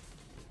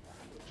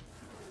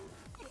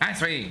 Nice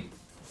 3.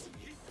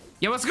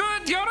 Yo, what's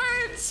good? Yo,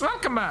 Ritz!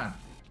 Welcome, man.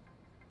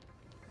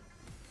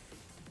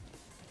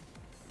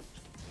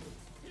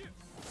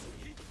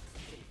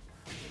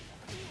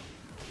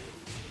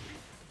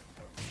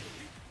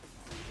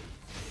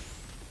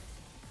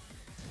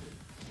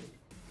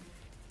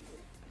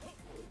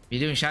 You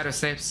doing shadow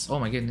steps? Oh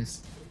my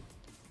goodness.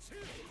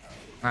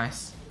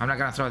 Nice. I'm not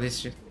gonna throw this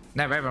shit.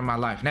 Never ever in my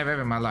life. Never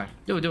ever in my life.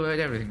 Do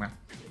everything, man.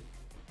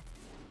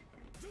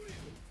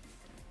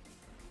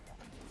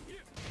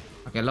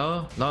 Okay,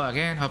 low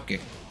again. Hop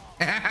kick.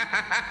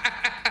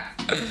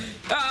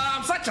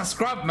 I'm such a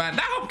scrub, man.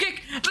 That hop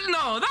kick.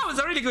 No, that was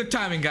a really good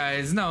timing,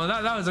 guys. No,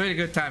 that was a really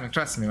good timing.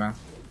 Trust me, man.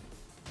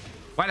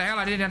 Why the hell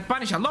I didn't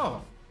punish a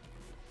low?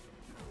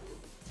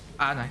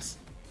 Ah, nice.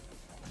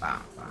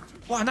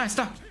 Wow, nice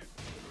stuff.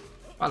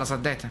 والله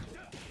صديتها.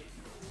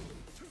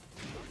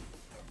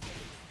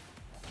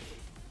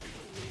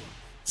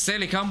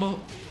 Silly combo.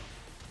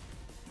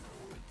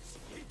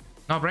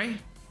 No break.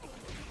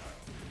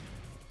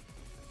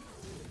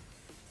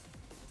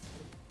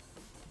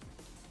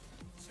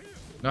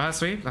 No hard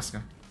sweep. Let's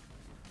go.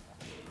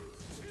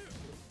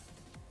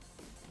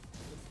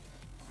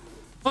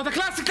 Oh, the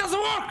classic doesn't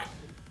work.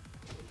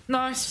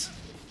 Nice.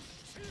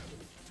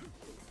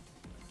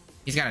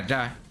 He's gonna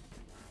die.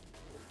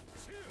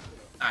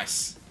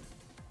 Nice.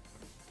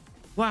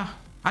 Wow.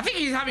 I think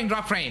he's having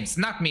drop frames,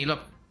 not me.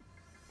 Look.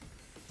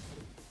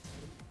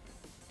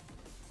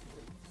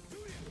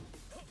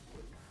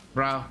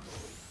 Bro.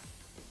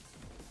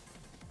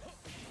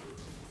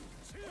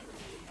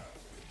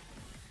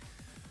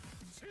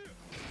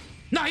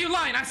 No, you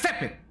lying. I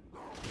step it.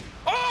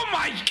 Oh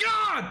my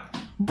god.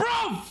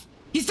 Bro.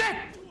 He's dead.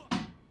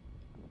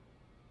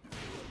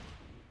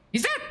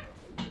 He's dead.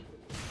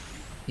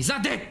 He's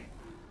not dead.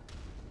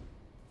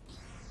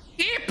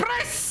 He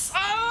press.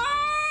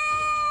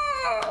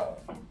 Oh.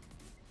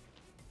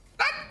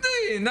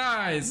 That's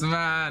nice,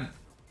 man.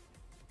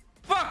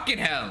 Fucking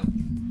hell.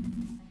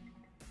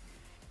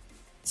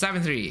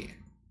 7-3.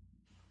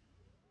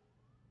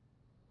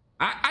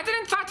 I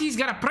didn't thought he's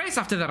gonna press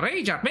after the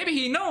rage art. Maybe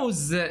he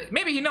knows.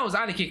 Maybe he knows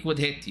Ali kick would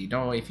hit. You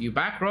know, if you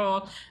back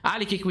roll,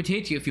 Ali kick would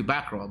hit you if you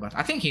back roll. But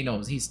I think he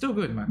knows. He's too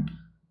good, man.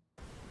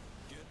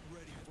 Get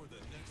ready for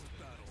the next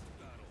battle.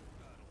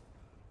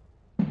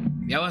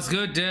 Yeah, what's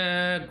good,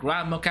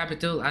 Grandma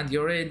Capital and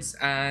your Rids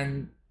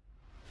and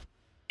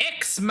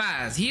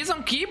Xmas. He's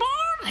on keyboard?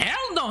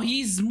 Hell no,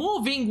 he's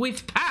moving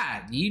with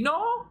pad, you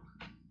know?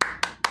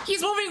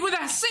 He's moving with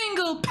a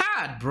single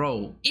pad,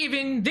 bro.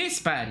 Even this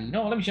pad, you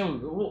know? Let me show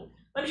you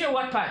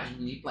what pad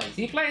he plays.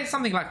 He plays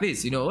something like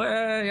this, you know?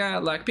 Yeah,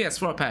 like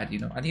PS4 pad, you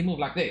know? And he moves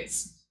like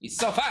this. He's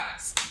so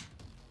fast.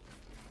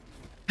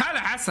 Hello,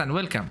 Hassan,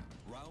 welcome.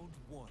 Round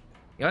one.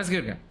 Yeah, what's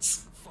good,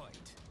 guys? Fight.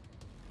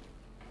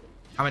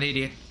 I'm an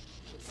idiot.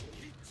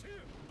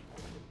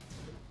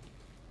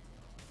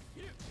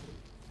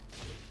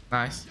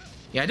 Nice.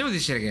 Yeah, do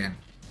this shit again.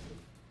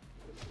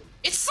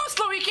 It's so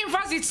slow, he came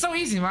fast, it's so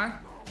easy, man.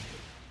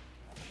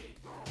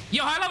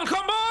 Yo, high level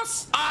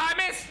combos! I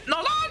missed! No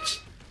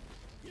launch!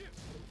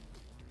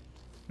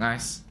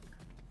 Nice.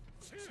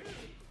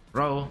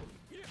 Roll.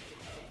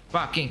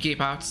 Fucking keep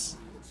outs.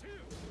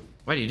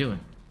 What are you doing?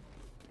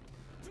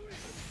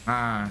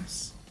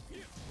 Nice.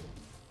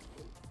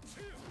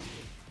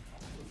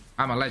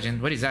 I'm a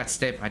legend. What is that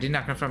step? I did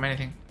not confirm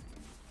anything.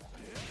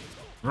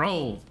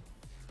 Roll.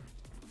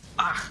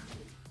 Ah.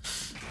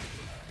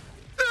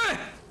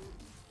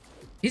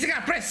 He's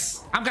gonna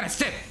press. I'm gonna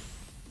step.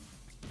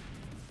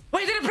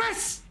 Wait, didn't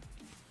press.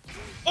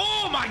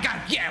 Oh my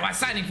god. Yeah, I was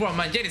signing for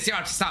my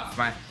JDCR stuff,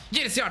 man.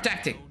 JDCR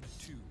tactic.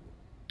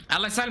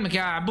 Allah يسلمك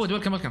يا عبود.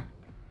 Welcome, welcome.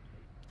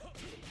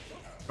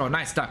 Oh,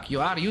 nice duck.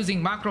 You are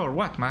using macro or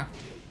what, man?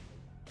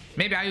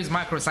 Maybe I use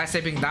macro side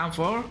stepping down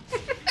for.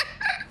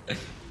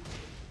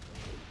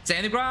 Stay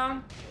on the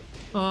ground.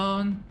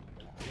 On.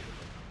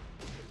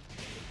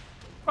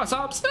 What's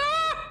up?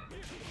 Ah!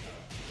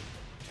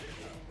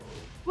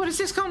 What is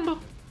this combo?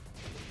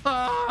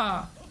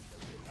 Ah!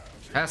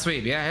 He'll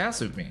sweep, yeah, he'll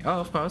sweep me.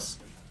 Oh, of course.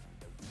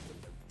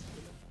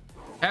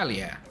 Hell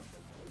yeah.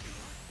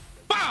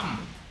 BAM!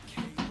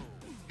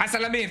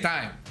 Hassan Lamir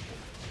time.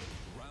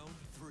 Round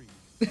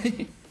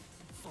 3.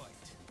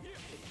 Fight.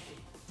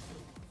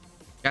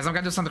 Guys, I'm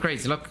gonna do something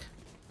crazy. Look.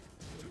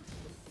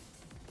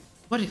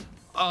 What is.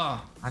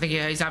 Oh, I think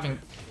he's having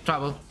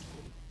trouble.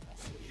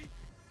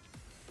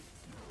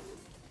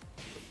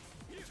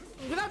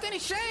 Without any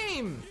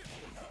shame!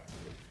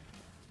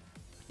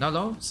 No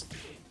lows?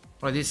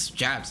 Bro, these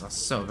jabs are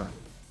so bad.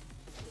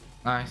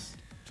 Nice.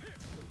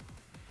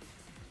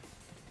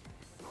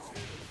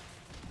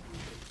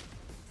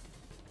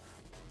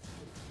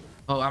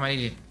 Oh, I'm an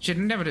idiot. Should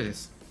never do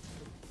this.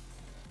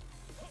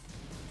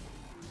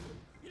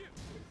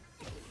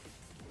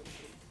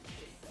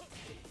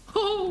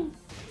 Oh!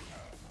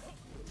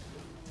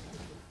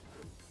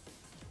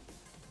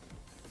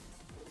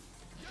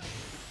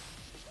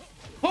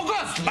 Who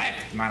goes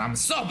left, man? I'm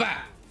so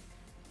bad.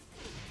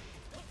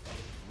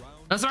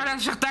 لازم على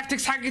انشق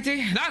تاكتكس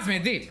حقتي لازم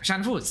يديك عشان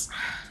نفوز.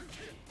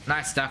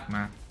 نايس داك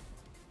مان.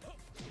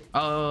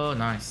 اوه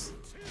نايس.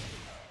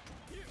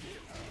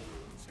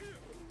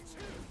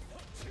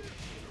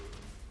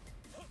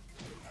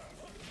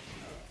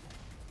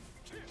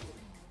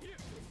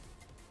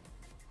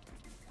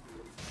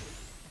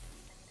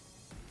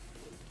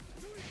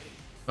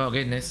 Oh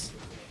goodness.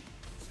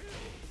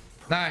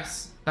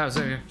 Nice. That was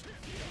it.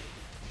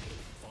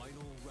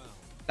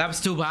 That was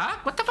two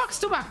back? What the fuck is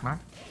two back, man?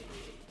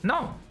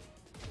 No.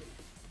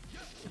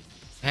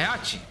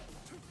 Heihachi.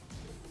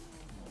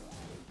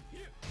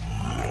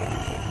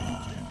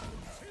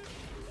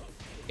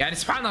 يعني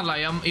سبحان الله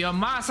يوم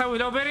ما اسوي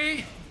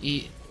لوبري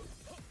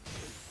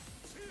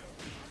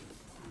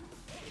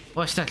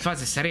وش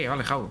الفاز السريع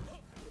والله يخوف.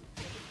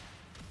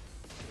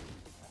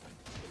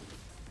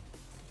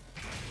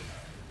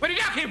 What are you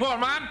ducking for,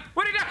 man?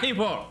 What are you ducking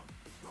for?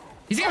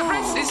 Is he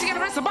gonna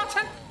press the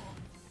button?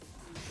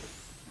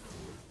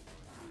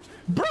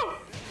 Bro!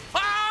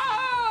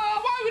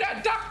 Ah! Why would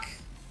I duck?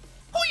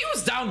 Who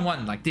used down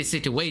one like this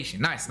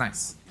situation? Nice,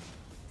 nice.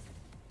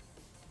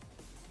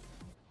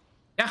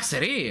 يا أخي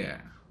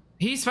سريع.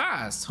 He's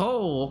fast.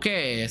 Oh,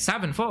 okay.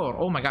 7-4.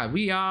 Oh my god,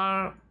 we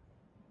are.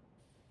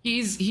 He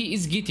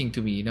is getting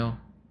to me, you know.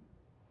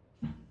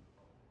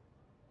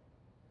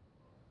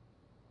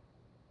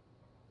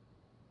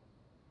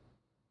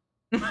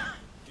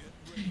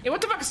 Hey, what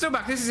the fuck is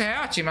Tobak? This is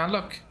Heihachi, man.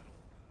 Look.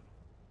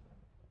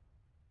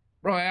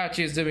 Bro,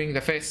 Heihachi is doing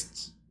the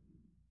fist.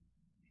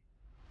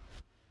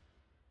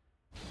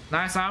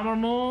 Nice armor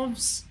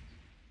moves.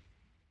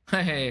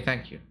 Hey,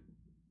 thank you.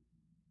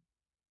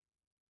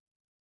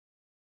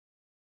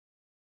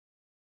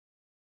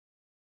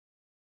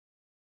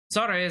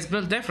 Sora is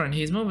built different.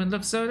 His movement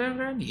looks so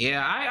different.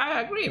 Yeah,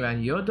 I agree,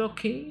 man.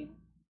 Yodoki.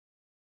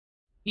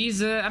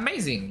 He's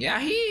amazing. Yeah,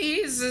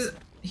 he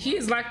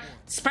is like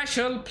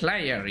special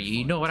player.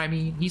 You know what I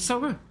mean? He's so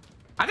good.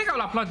 I think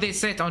I'll upload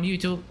this set on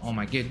YouTube. Oh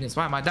my goodness,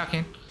 why am I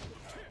ducking?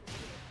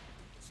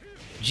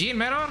 Gene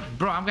Mirror?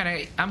 Bro, I'm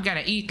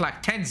gonna eat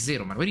like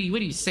 10-0, man. What are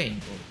you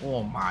saying, bro?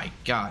 Oh my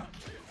god.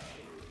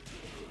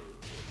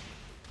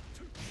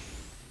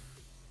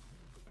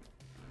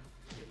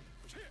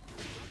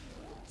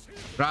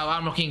 Bro,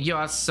 I'm looking you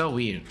are so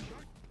weird.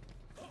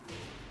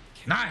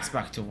 Nice,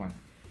 back to one.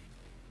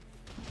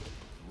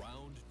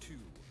 Round 2.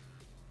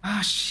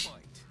 Ah shit.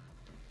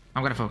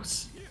 I'm gonna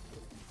focus.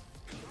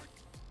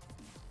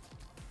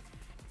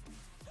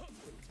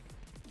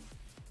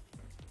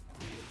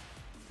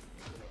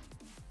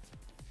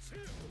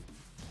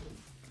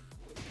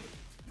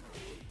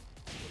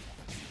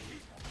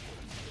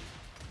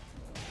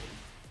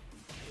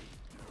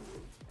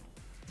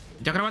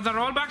 talking about the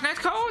rollback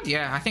netcode?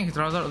 Yeah, I think the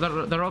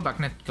rollback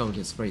netcode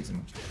is crazy,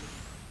 man.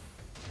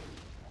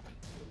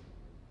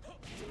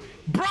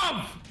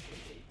 Bro!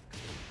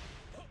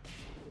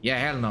 Yeah,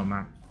 hell no,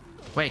 man.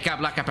 Wake up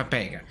like a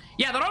papega.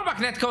 Yeah, the rollback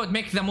netcode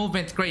makes the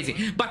movement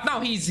crazy. But now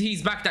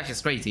his backdash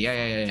is crazy.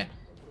 Yeah.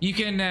 You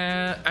can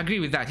agree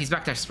with that. His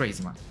backdash is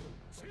crazy, man.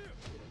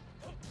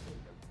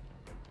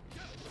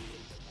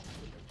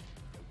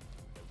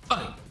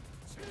 Oh.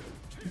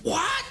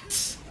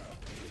 What?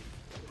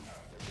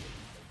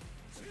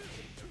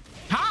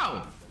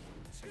 How?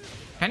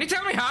 Can you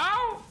tell me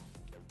how?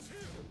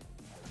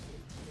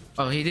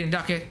 Oh, he didn't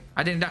duck it.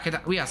 I didn't duck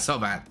it. We are so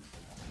bad.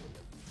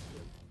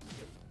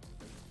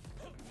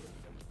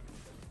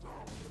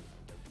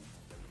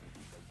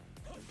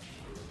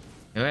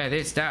 Where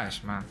this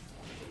dash, man?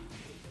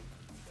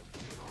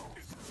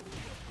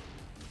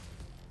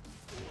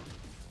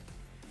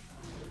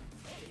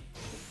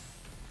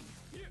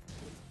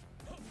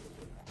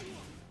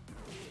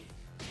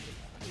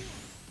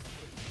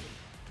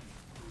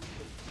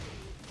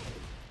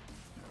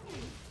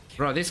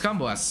 Bro, this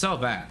combo is so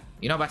bad.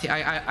 You know, but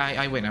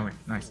I win.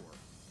 Nice.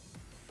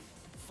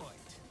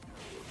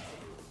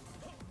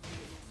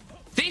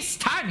 This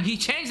time he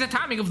changed the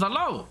timing of the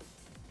low.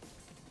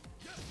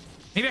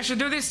 Maybe I should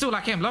do this too,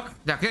 like him. Look,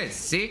 like this.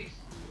 See?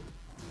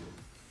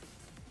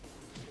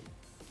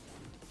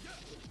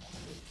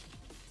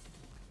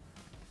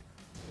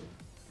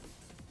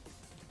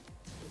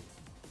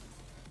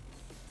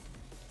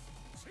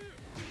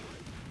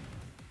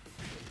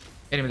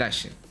 Hit him with that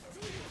shit.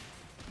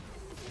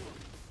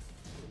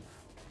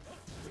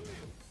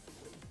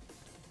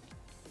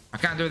 I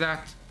can't do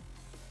that.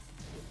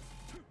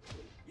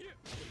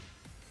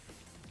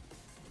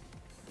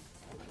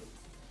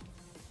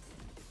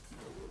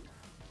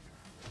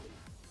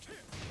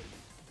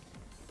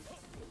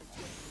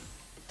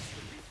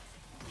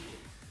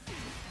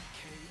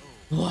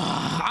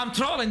 Wow, I'm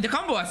trolling. The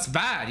combo is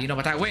bad, you know,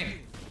 but I win.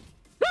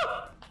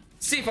 Woo!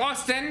 ستيف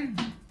اوستن.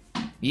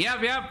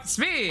 يب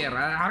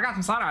سبير. حركات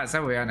مصارعة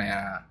اسوي انا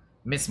يا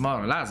ميس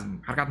مور.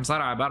 لازم حركات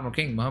مصارعة بارمور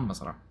كينج مهمة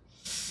صراحة.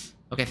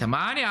 اوكي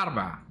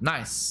 8-4.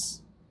 نايس.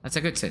 That's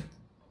a good set.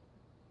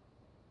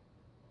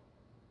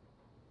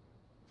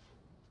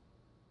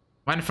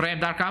 One frame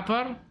Dark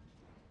Upper.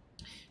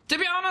 To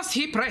be honest,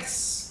 he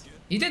press.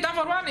 He did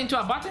over one into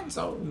a button,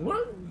 so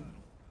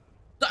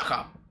Dark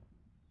Up.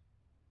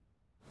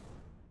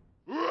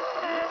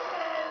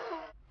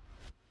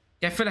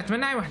 قفلت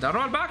منها وحده.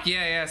 رول باك.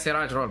 يا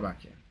سراج رول باك.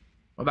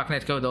 رول باك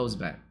نت كود اوز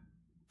باك.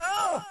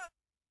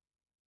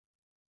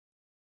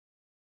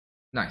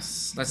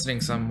 Nice. Let's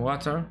drink some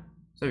water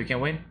so we can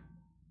win.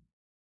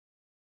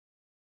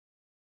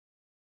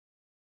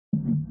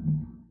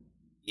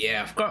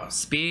 Yeah, of course.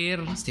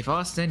 سبير ستيف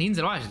اوستن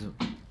ينزل واجد.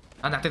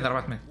 انا اعطيه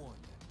ضربات من.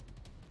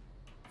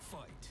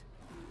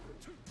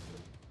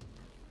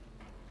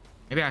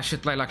 Maybe I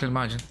should play like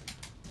Imagine.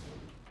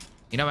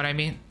 You know what I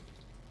mean?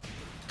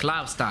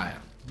 Cloud style.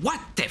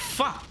 What the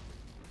fuck?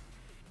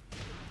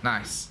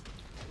 Nice.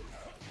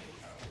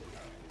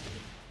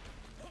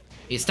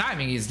 His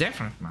timing is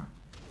different, man.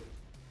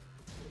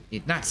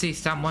 Did not see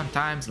someone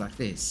times like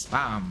this.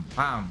 Bam,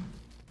 bam,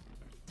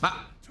 bam.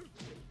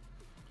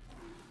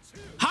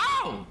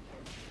 How?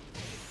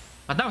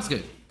 But that was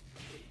good.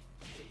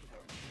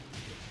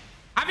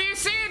 Have you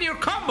seen your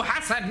combo,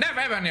 Hassan? Never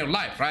ever in your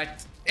life, right?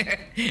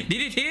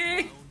 Did it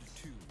hear?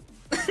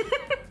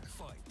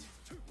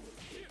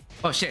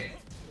 Oh shit.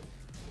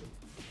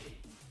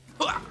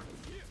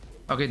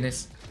 Oh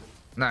goodness.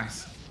 Nice.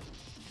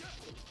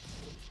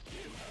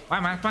 Why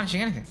am I not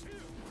punching anything?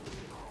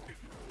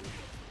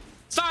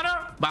 Starter!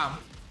 Bam.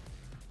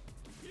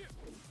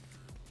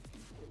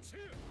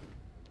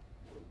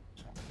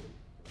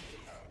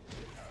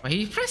 But he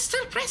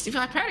still pressed. If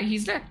I parry,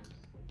 he's dead.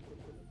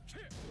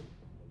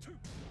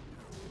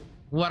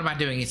 What am I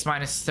doing? It's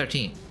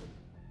 -13.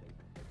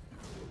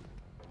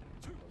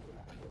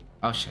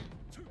 Oh shit.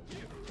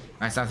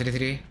 Nice, down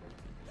 3-3.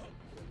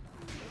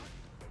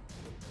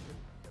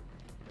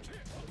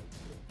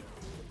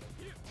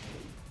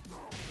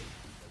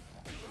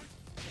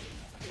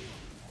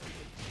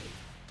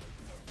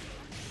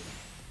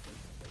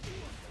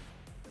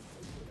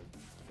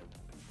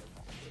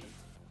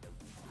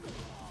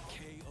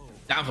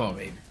 Down 4,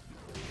 baby.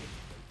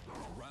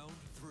 Round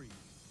 3.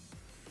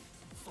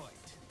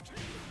 Fight.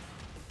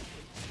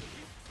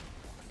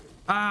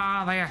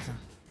 ضيعته.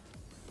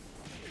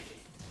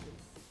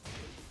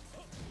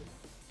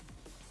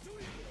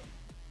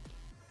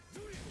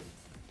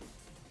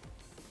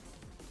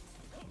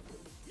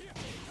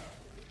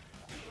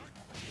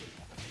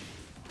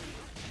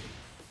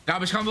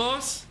 garbage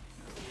combos.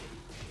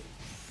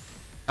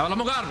 لا والله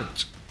مو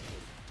garbage.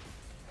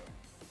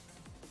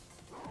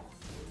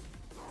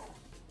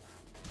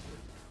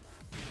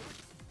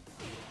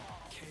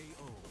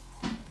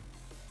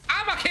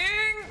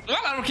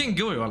 والله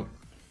king قوي والله.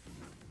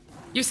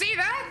 You see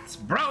that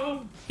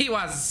bro? He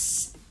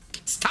was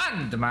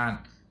stunned man.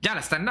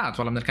 جاله ستنات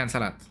والله من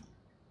الكنسلات.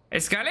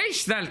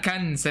 اسكاليش ذا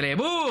الكنسل يا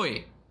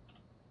ابوي.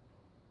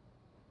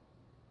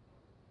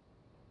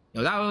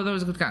 Yo, that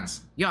was good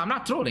cans. Yo, I'm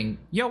not trolling.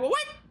 Yo,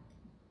 what?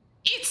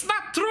 It's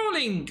not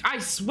trolling. I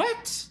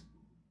sweat.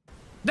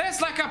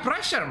 There's like a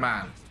pressure,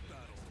 man.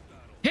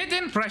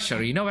 Hidden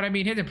pressure. You know what I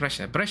mean? Hidden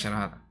pressure. Pressure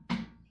هذا.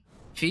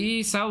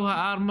 في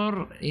سوها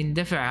armor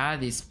يندفع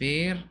هذه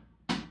spear.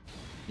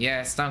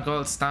 Yeah, stun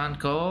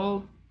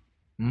cold.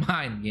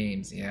 Mind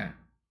games, yeah.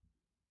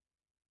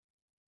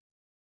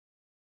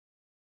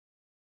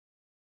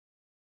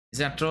 Is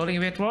that trolling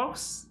if it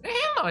works? Hell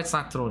no, it's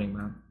not trolling,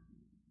 man.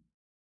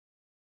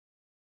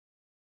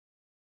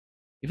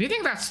 If you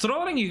think that's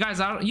trolling, you guys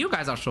are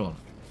trolling.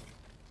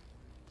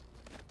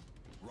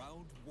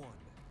 Round one.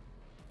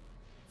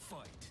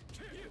 Fight.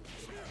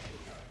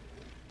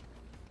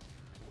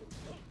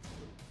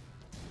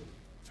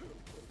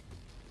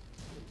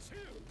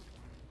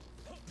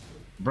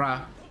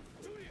 Bruh.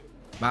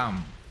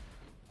 Bam.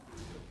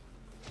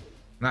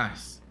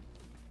 Nice.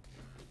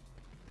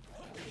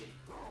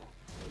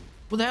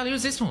 Who the hell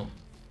used this move?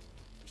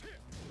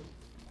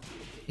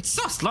 It's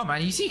so slow,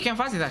 man. You see, you can't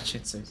fight that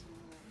shit, sis.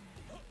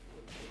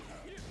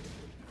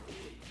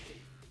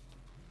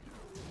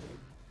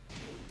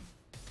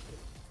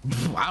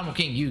 I'm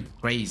King, you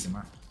crazy,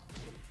 man.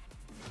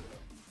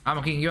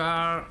 I'm King, you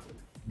are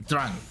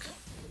drunk.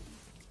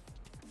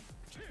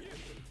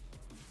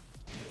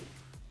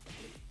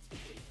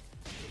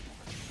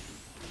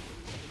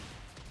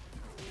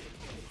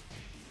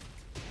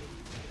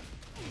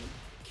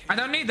 I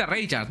don't need the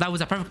rager. That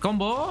was a perfect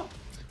combo.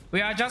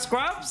 We are just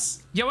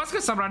scrubs. Yo, what's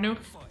good, Sabranu?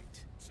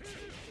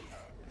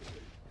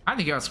 I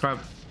think you're a scrub.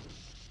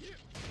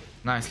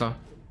 Nice, though.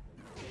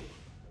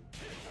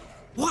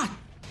 What?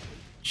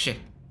 Shit.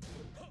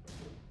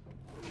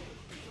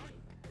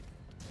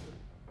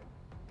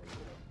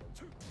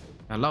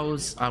 The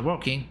lows are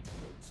working.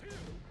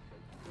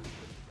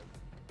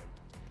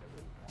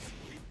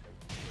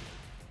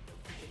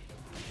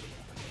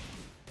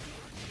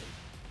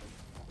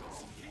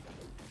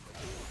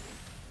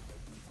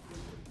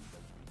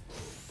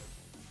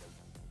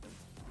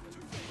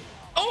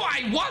 Oh,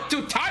 I want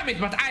to time it,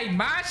 but I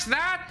mashed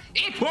that.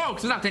 It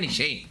works without any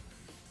shame.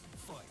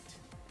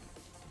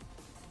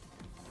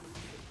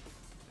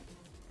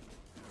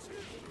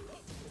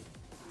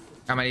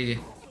 Come on, easy.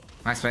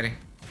 Nice fighting.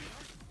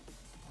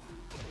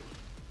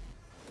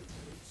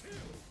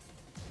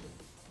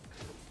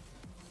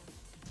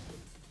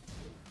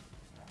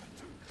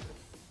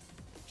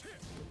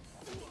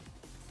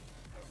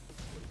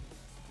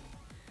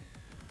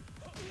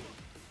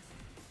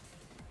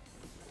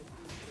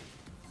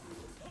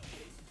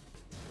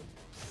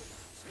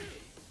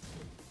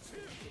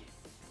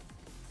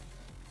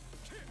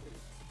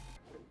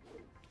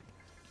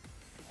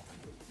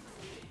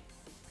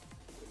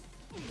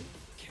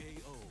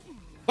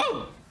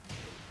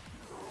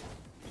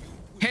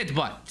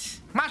 Headbutt.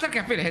 ما اعتقد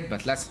كان فيه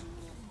headbutt للاسف.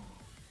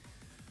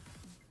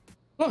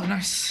 Oh,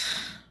 nice.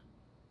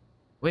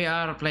 We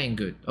are playing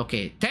good.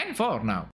 Okay, 10-4 now.